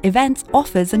latest events,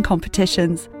 offers and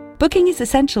competitions. Booking is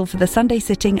essential for the Sunday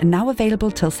sitting and now available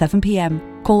till 7 p.m.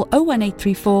 Call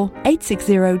 01834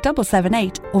 860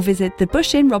 778 or visit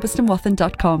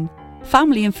thebushinnrobertsonwathen.com.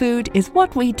 Family and food is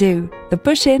what we do. The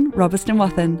Bush Inn, Robertson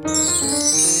Wathen.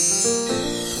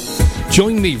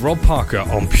 Join me, Rob Parker,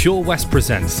 on Pure West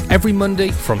Presents every Monday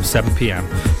from 7 p.m,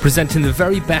 presenting the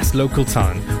very best local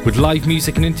talent with live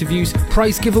music and interviews,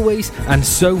 prize giveaways and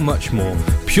so much more.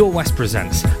 Pure West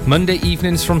Presents, Monday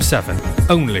evenings from 7,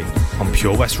 only on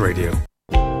Pure West Radio.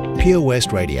 Pure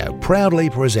West Radio proudly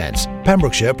presents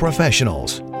Pembrokeshire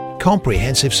Professionals.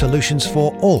 Comprehensive solutions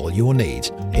for all your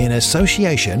needs in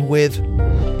association with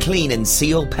Clean and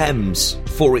Seal PEMS,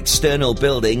 for external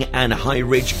building and high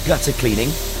ridge gutter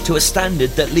cleaning to a standard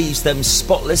that leaves them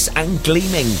spotless and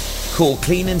gleaming. Call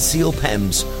Clean and Seal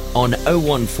PEMS on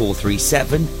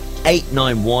 01437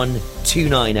 891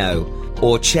 290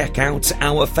 or check out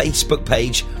our Facebook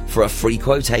page for a free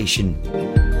quotation.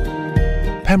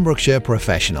 Pembrokeshire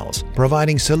Professionals,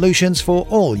 providing solutions for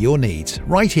all your needs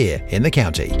right here in the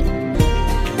county.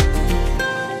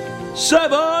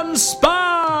 7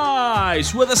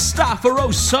 Spice, where the staff are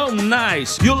oh so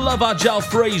nice. You'll love our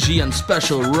jalfrezi and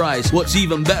special rice. What's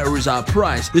even better is our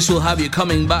price. This will have you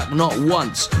coming back not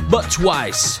once, but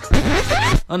twice.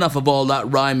 Enough of all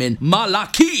that rhyming.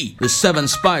 Malaki! The 7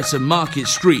 Spice of Market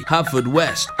Street,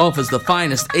 Haverfordwest, offers the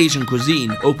finest Asian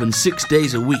cuisine, open 6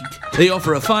 days a week. They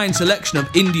offer a fine selection of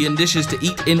Indian dishes to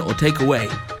eat in or take away.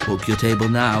 Book your table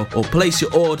now or place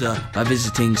your order by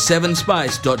visiting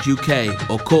 7spice.uk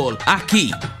or call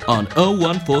Aki on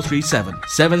 01437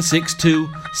 762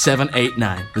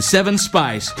 789. The 7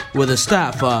 Spice, where the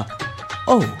staff are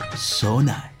oh so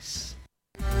nice.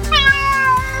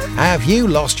 Have you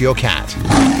lost your cat?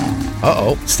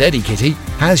 Uh-oh, steady kitty.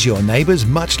 Has your neighbour's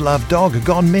much-loved dog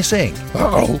gone missing?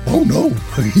 Uh-oh, oh no.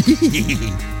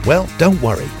 Well, don't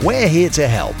worry, we're here to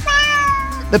help.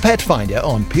 The Pet Finder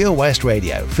on Pure West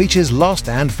Radio features lost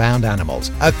and found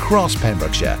animals across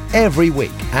Pembrokeshire every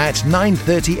week at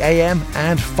 9:30am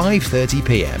and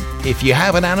 5:30pm. If you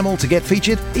have an animal to get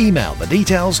featured, email the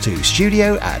details to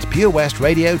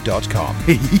studio@purewestradio.com.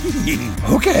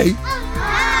 Okay.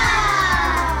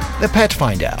 The Pet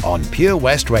Finder on Pure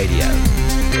West Radio.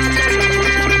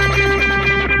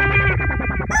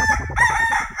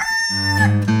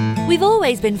 We've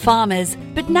always been farmers,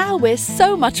 but now we're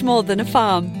so much more than a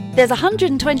farm. There's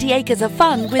 120 acres of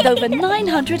fun with over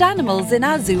 900 animals in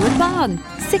our zoo and barn.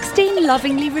 16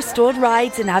 lovingly restored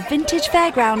rides in our vintage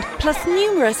fairground, plus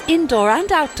numerous indoor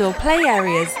and outdoor play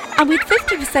areas. And with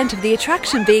 50% of the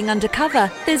attraction being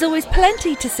undercover, there's always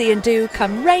plenty to see and do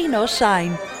come rain or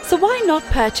shine. So why not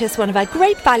purchase one of our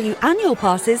great value annual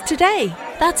passes today?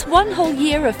 That's 1 whole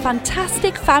year of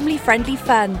fantastic family-friendly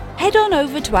fun. Head on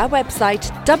over to our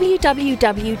website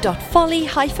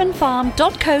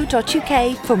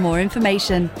www.folly-farm.co.uk for more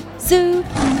information. Zoo,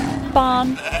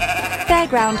 barn,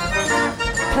 fairground,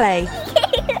 play.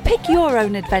 Pick your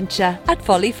own adventure at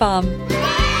Folly Farm.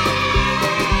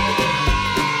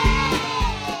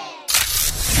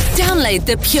 Download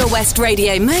the Pure West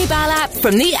Radio mobile app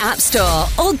from the App Store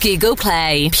or Google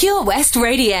Play. Pure West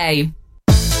Radio.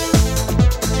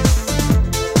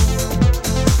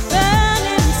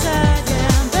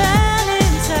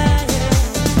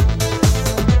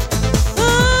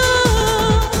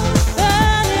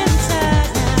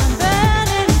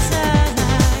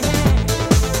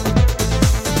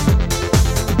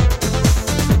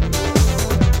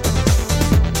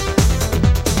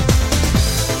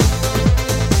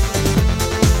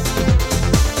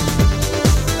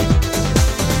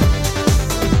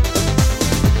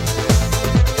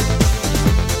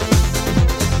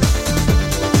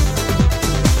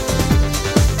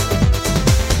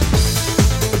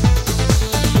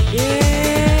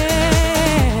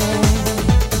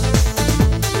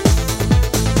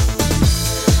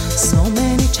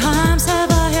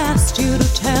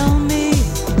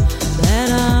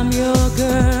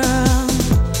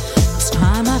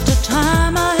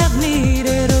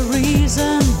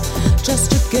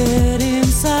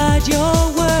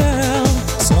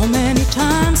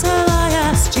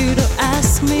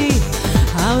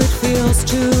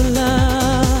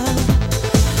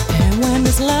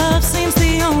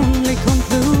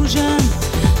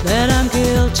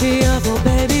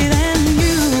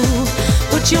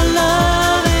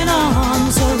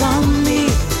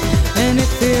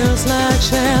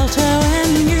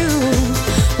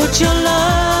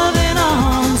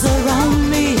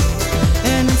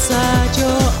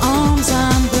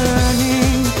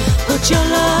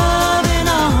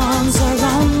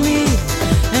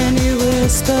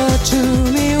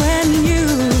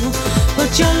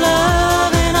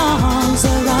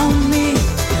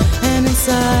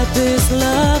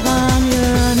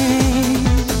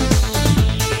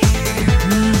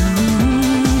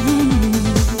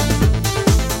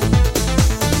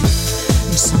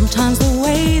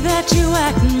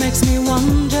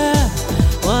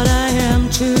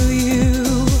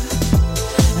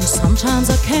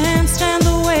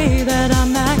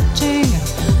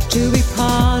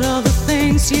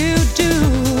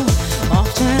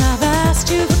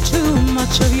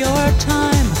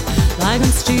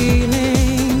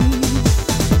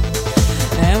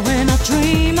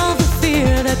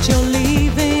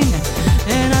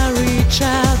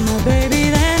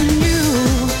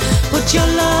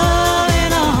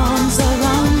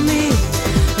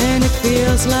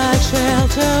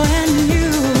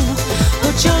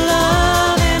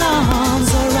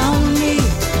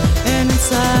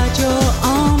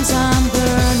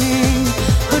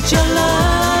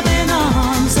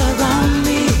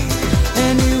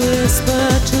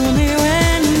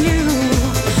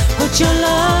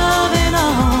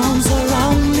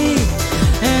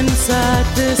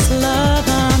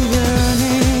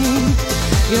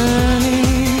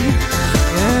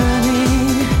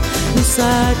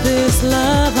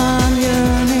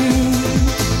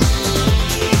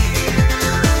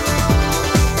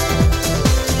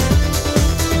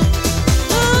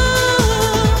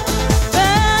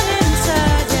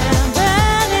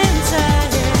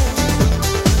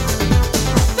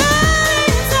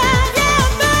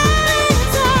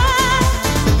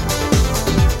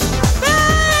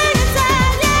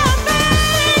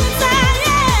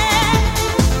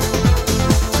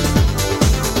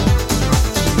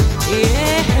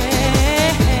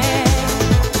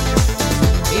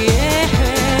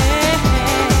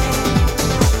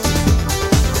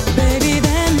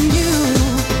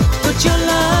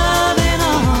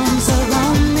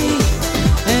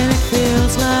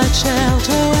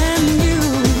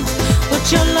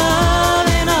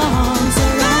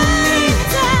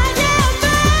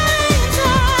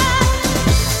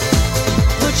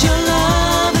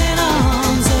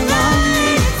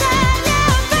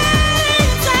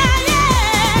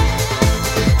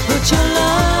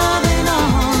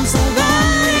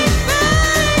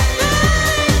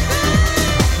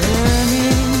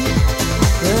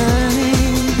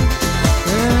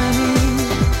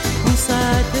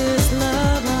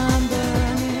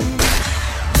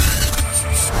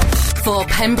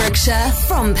 Pembrokeshire,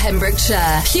 from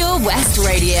Pembrokeshire, Pure West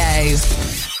Radio.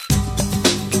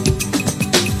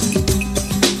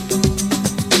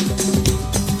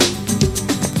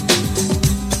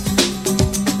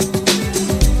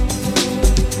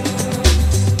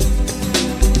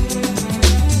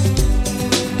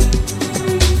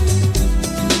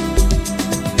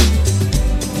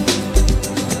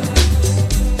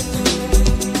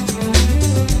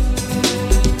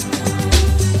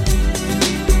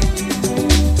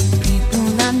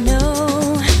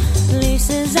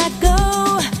 Places I go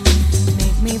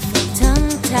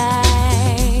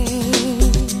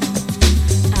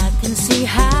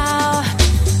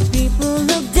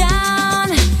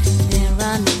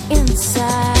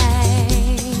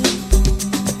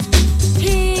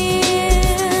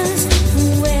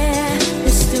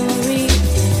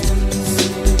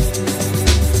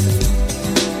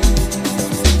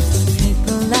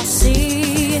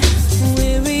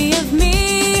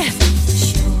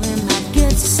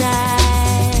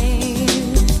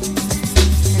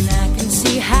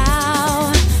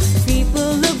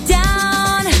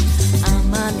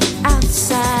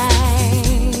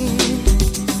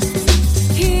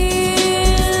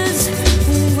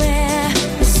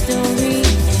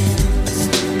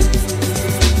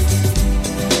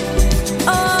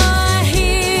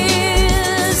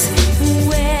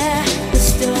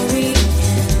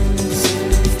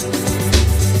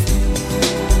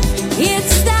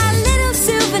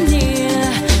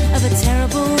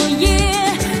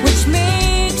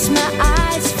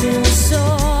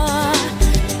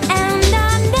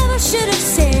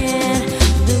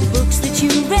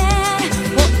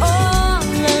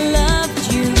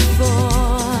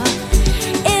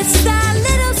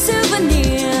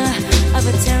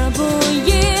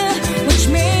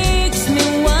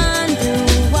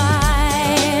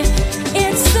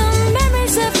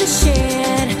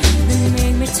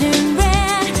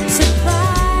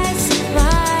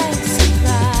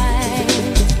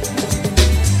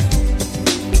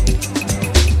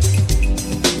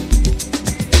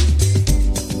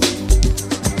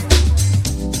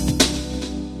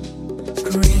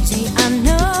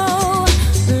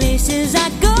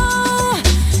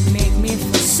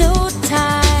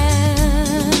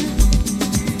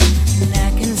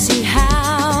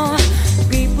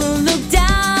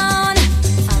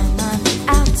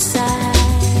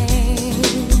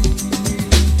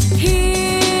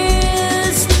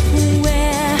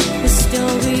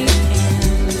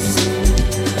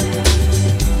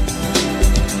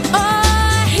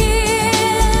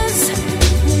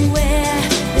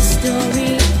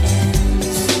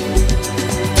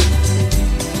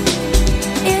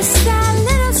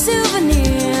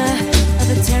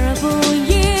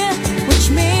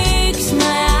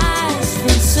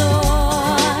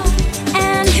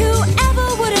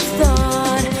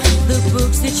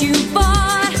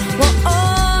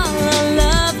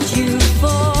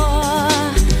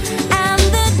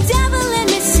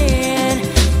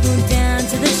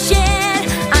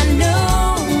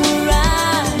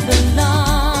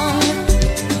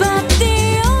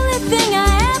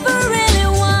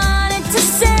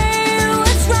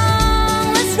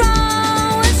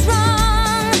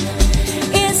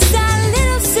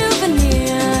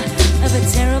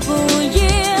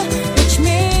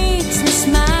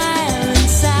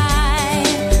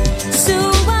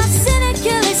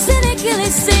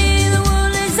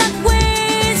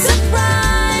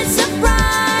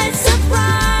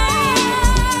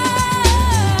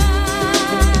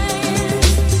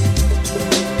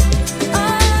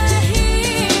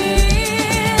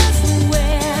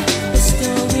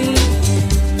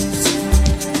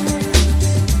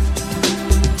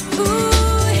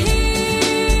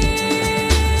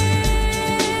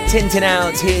Tintin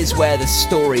out, here's where the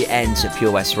story ends at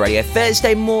Pure West Radio.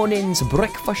 Thursday morning's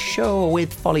breakfast show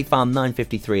with Folly Farm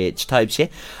 9:53. It's Tobes here,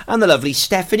 and the lovely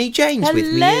Stephanie James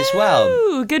with me as well.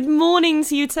 Hello, good morning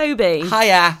to you, Toby.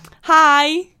 Hiya.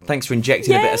 Hi. Thanks for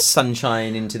injecting a bit of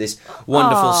sunshine into this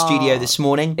wonderful studio this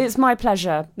morning. It's my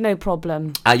pleasure, no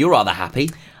problem. You're rather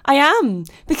happy. I am,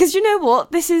 because you know what?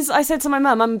 I said to my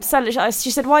mum, she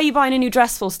said, why are you buying a new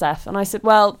dress for, Steph? And I said,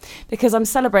 well, because I'm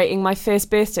celebrating my first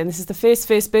birthday, and this is the first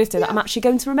birthday that I'm actually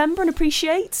going to remember and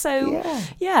appreciate, so,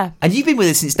 yeah. And you've been with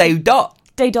us since day dot.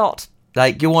 Day dot.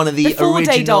 Like, you're one of the Before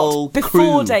original day dot. crew.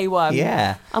 Before day one.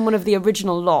 Yeah. I'm one of the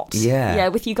original lot. Yeah. Yeah,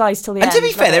 with you guys till the And end. to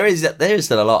be fair, there is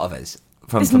still a lot of us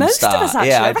from There's the most start. of us, actually.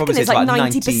 Yeah, I I'd probably reckon say it's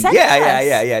like about 90%.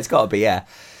 Yeah, it's got to be, yeah.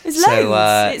 It's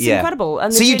loads. It's incredible.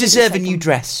 And so you deserve a new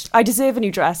dress. I deserve a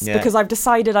new dress because I've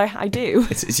decided I do.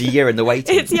 It's a year in the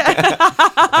waiting.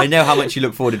 I know how much you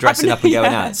look forward to dressing up and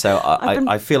going out, so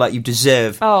I feel like you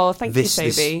deserve this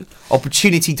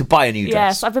opportunity to buy a new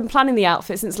dress. Yes, I've been planning the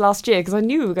outfit since last year because I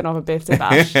knew we were going to have a birthday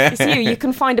bash. It's you. You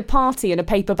can find a party in a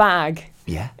paper bag.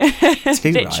 Yeah.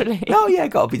 Literally. Right. Oh, yeah,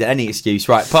 got to be there. Any excuse.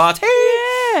 Right, party.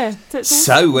 Yeah.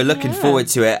 So we're looking forward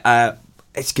to it.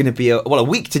 It's going to be a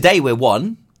week today. We're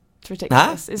one. It's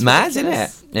ridiculous. It's mad, isn't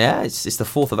it? Yeah, it's the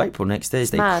 4th of April next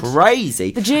Thursday. Mad. Crazy.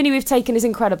 The journey we've taken is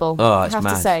incredible. Oh, it's I have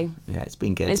mad. to say. Yeah, it's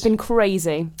been good. It's been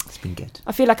crazy. It's been good.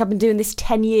 I feel like I've been doing this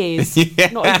 10 years,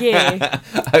 not a year.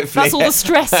 Hopefully. That's all the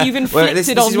stress you've inflicted this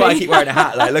on me. is why I keep wearing a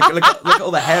hat. Like, look at all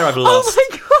the hair I've lost. Oh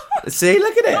my God. See,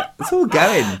 look at it. It's all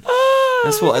going.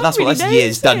 That's what this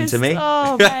year's done to me.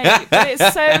 Oh, mate. But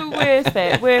it's so worth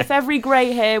it. Worth every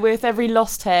grey hair, worth every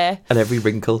lost hair. And every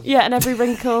wrinkle. Yeah, and every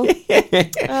wrinkle.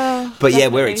 But definitely. yeah,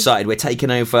 we're excited. We're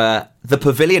taking over the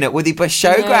pavilion at Withy Bush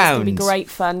Showground. Yeah, it's going to be great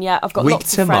fun. Yeah, I've got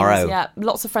lots of tomorrow. friends. Yeah,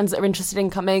 lots of friends that are interested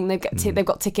in coming. They've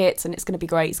got tickets, and it's going to be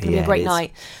great. It's going to be a great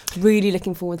night. Really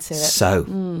looking forward to it.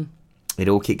 So it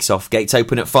all kicks off. Gates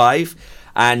open at 5,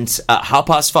 and at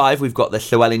 5:30 we've got the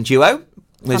Llewellyn duo.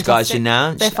 Those guys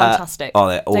announced. They're fantastic.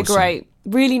 They're awesome. They're great.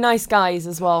 Really nice guys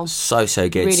as well. So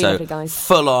good. Really lovely guys.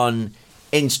 Full on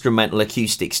instrumental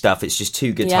acoustic stuff. It's just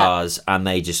two guitars and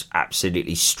they just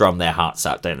absolutely strum their hearts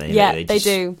out, don't they? Yeah, they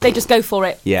do. They just go for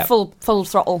it. Yeah. Full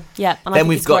throttle. Yeah. And then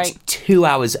we've got 2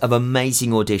 hours of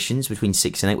amazing auditions between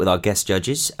 6 and 8 with our guest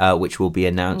judges, which will be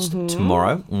announced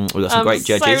tomorrow. We've got some great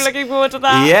judges. I'm so looking forward to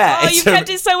that. Yeah. You've kept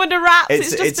it so under wraps.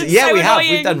 It's just been so we have.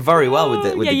 annoying. We've done very well with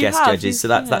the guest judges, so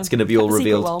that's going to be all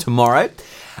revealed tomorrow.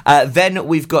 Then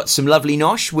we've got some lovely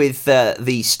nosh with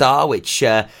the star, which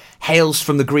hails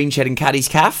from the Green Shed and Caddy's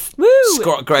Calf. Woo!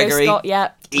 Scott Gregory. Scott,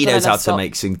 yeah. He knows how to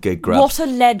make some good grub. What a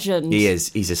legend. He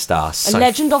is. He's a star. A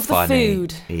legend of the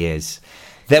food. He is.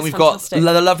 Then we've got the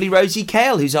lovely Rosie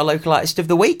Kale, who's our local artist of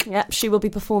the week. Yep, she will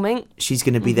be performing. She's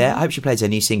going to be there. I hope she plays her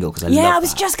new single because I love that. Yeah, I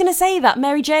was just going to say that.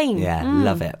 Mary Jane. Yeah,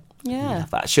 love it. Yeah.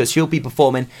 Love that. She'll be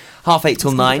performing 8:30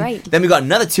 till 9. Great. Then we've got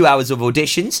another 2 hours of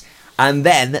auditions. And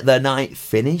then the night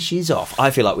finishes off.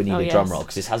 I feel like we need a drum roll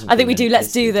because this hasn't. I think we do.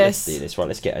 Let's do this. Let's do this. Right,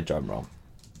 let's get a drum roll.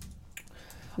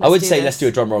 I would say let's do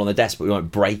a drum roll on the desk, but we won't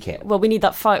break it. Well, we need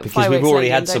that fireworks because we've already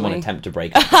had someone attempt to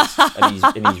break it, and he's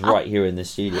right here in the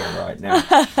studio right now.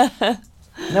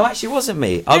 No, actually, it wasn't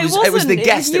me. It was the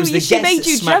guest. It was the guest that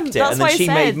smacked it, and then she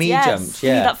made me jump.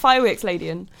 Yeah, that fireworks lady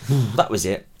in. That was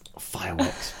it.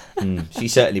 Fireworks. She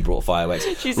certainly brought fireworks.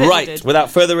 She certainly right, did. without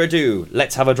further ado,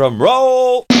 let's have a drum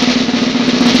roll.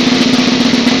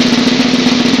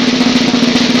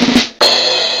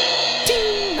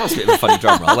 That was a bit of a funny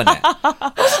drum roll, wasn't it?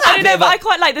 I don't know, but I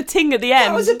quite like the ting at the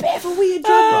end. That was a bit of a weird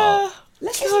drum roll.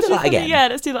 Let's do that again. Yeah,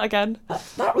 let's do that again.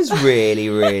 That was really,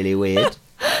 really weird.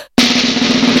 There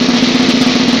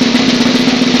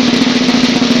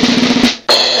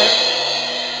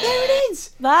it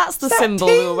is. That's the symbol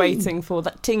we were waiting for.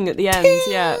 That ting at the end.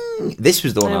 Yeah. This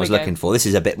was the one There I was we go. looking for. This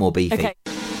is a bit more beefy. Okay.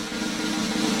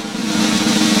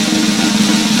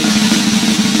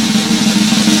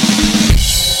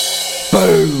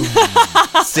 Boom.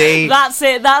 See? That's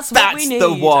it. That's what we need.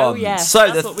 That's the one. Oh, yes, so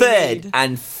that's the what we third need.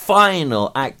 and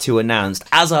final act to announced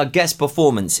as our guest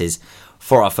performances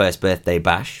for our first birthday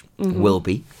bash will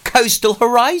be Coastal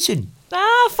Horizon.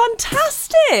 Ah,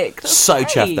 fantastic. That's So great.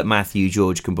 chuffed that Matthew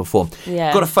George can perform.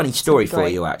 Yeah. Got a funny story for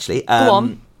great. you, actually. Go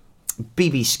on.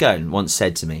 BB Scone once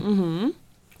said to me,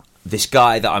 this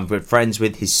guy that I'm good friends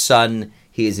with, his son,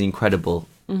 he is an incredible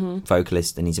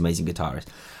vocalist and he's an amazing guitarist.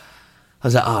 I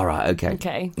was like, all right,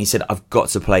 okay. He said, I've got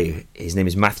to play you. His name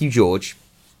is Matthew George.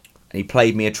 And he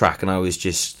played me a track and I was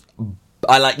just...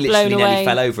 I literally Blown nearly away.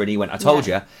 fell over and he went, I told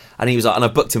you. And he was like, and I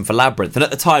booked him for Labyrinth. And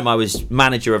at the time I was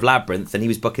manager of Labyrinth and he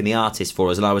was booking the artist for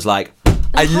us. And I was like,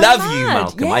 I How love mad. you,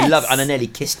 Malcolm. Yes. I love, and I nearly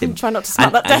kissed him. Try not to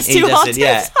smack that And desk he too hard. doesn't,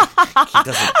 yeah,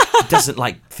 he doesn't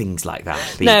like things like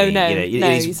that. No,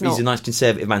 he's he's not. a nice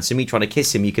conservative man. So me trying to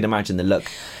kiss him, you can imagine the look.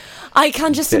 I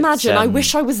can just imagine. I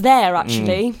wish I was there,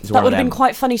 actually. it's That one would of have been them.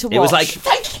 quite funny to watch. It was like,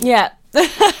 thank you. Yeah.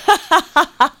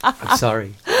 I'm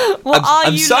sorry.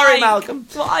 I'm sorry, Malcolm.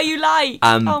 What are you like?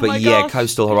 Oh my But yeah, gosh.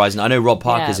 Coastal Horizon. I know Rob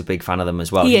Parker's Yeah. a big fan of them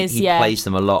as well. He is, yeah. plays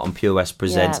them a lot on Pure West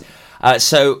Presents.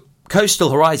 So Coastal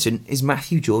Horizon is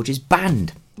Matthew George's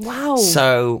band. Wow.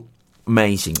 So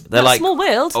amazing. They're What a like small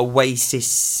world.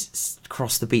 Oasis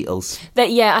cross the Beatles.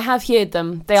 Yeah, I have heard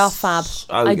them. They are fab.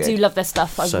 I good. do love their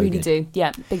stuff. I So really good. do.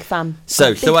 Yeah, big fan.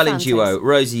 So, Big Llewellyn fan, Duo, Taze.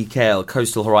 Rosie Kale,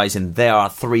 Coastal Horizon, there are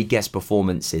 3 guest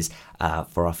performances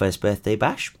for our first birthday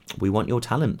bash. We want your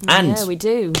talent. And Yeah, we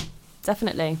do.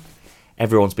 Definitely.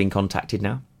 everyone's been contacted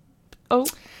now. Oh.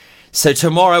 So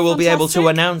tomorrow we'll be able to Fantastic.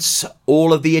 announce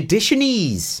all of the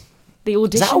auditionees. The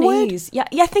Is that a word? auditionees.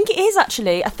 Yeah, I think it is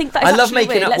actually. I think that is I love actually a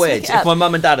making word. up Let's look words. it up. If my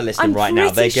mum and dad are listening I'm right now,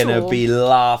 they're pretty going to sure- be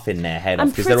laughing their head off I'm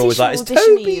because they're pretty always like, sure "It's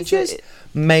Toby auditionee is just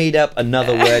made up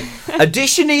another word."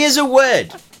 Auditionee is a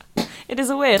word. It is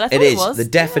a word. I thought It it is. was. The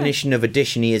definition of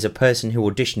auditionee is a person who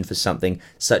auditioned for something,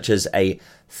 such as a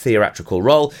theatrical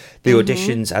role. The Mhm.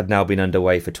 auditions have now been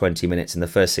underway for 20 minutes, and the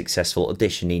first successful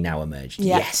auditionee now emerged.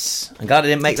 Yeah. Yes. I'm glad I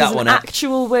didn't make It that is one an up.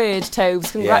 actual word,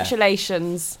 Tobes.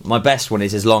 Congratulations. My best one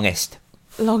is as longest.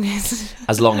 Longest.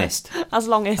 As longest. As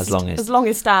longest. As longest. As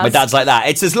longest as. My dad's like that.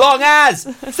 It's as long as.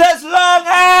 It's as long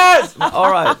as. All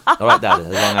right, Dad. As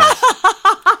long as.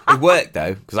 It worked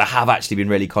though, because I have actually been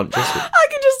really conscious. I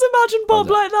can just imagine Bob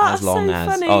like that. As long so as.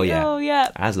 funny. Oh yeah. Oh yeah.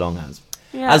 As long as.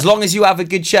 Yeah. As long as you have a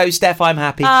good show, Steph, I'm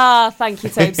happy. Thank you,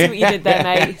 Tobes. See what you did there,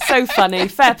 mate. So funny.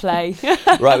 Fair play.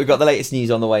 Right, we've got the latest news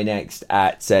on the way next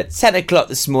at 10 o'clock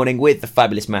this morning with the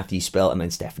fabulous Matthew Spill, and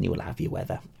then Stephanie will have your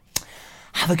weather.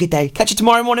 Have a good day. Catch you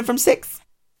tomorrow morning from 6.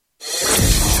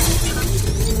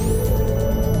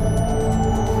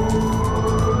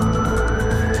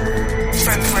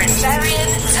 From Prince Arian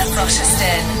to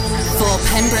Rochester. For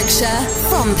Pembrokeshire,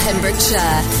 from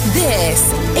Pembrokeshire, this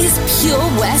is Pure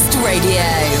West Radio.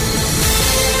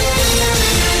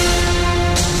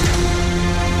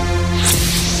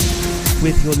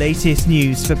 With your latest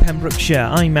news for Pembrokeshire,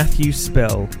 I'm Matthew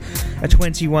Spill. A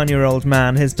 21-year-old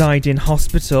man has died in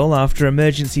hospital after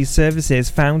emergency services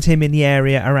found him in the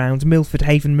area around Milford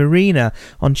Haven Marina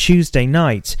on Tuesday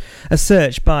night. A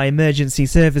search by emergency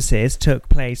services took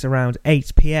place around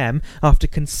 8 p.m. after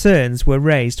concerns were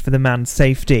raised for the man's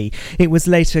safety. It was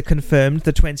later confirmed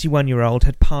the 21-year-old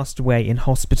had passed away in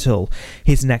hospital.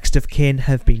 His next of kin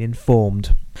have been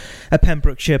informed. A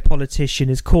Pembrokeshire politician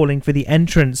is calling for the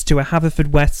entrance to a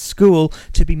Haverfordwest school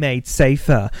to be made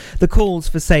safer. The calls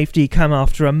for safety come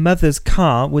after a mother's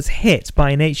car was hit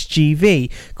by an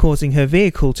HGV, causing her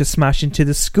vehicle to smash into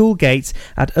the school gates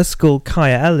at Ysgol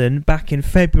Caer Ellen back in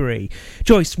February.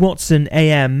 Joyce Watson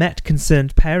AM met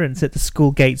concerned parents at the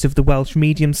school gates of the Welsh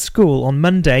Medium School on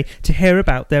Monday to hear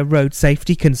about their road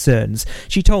safety concerns.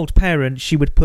 She told parents she would put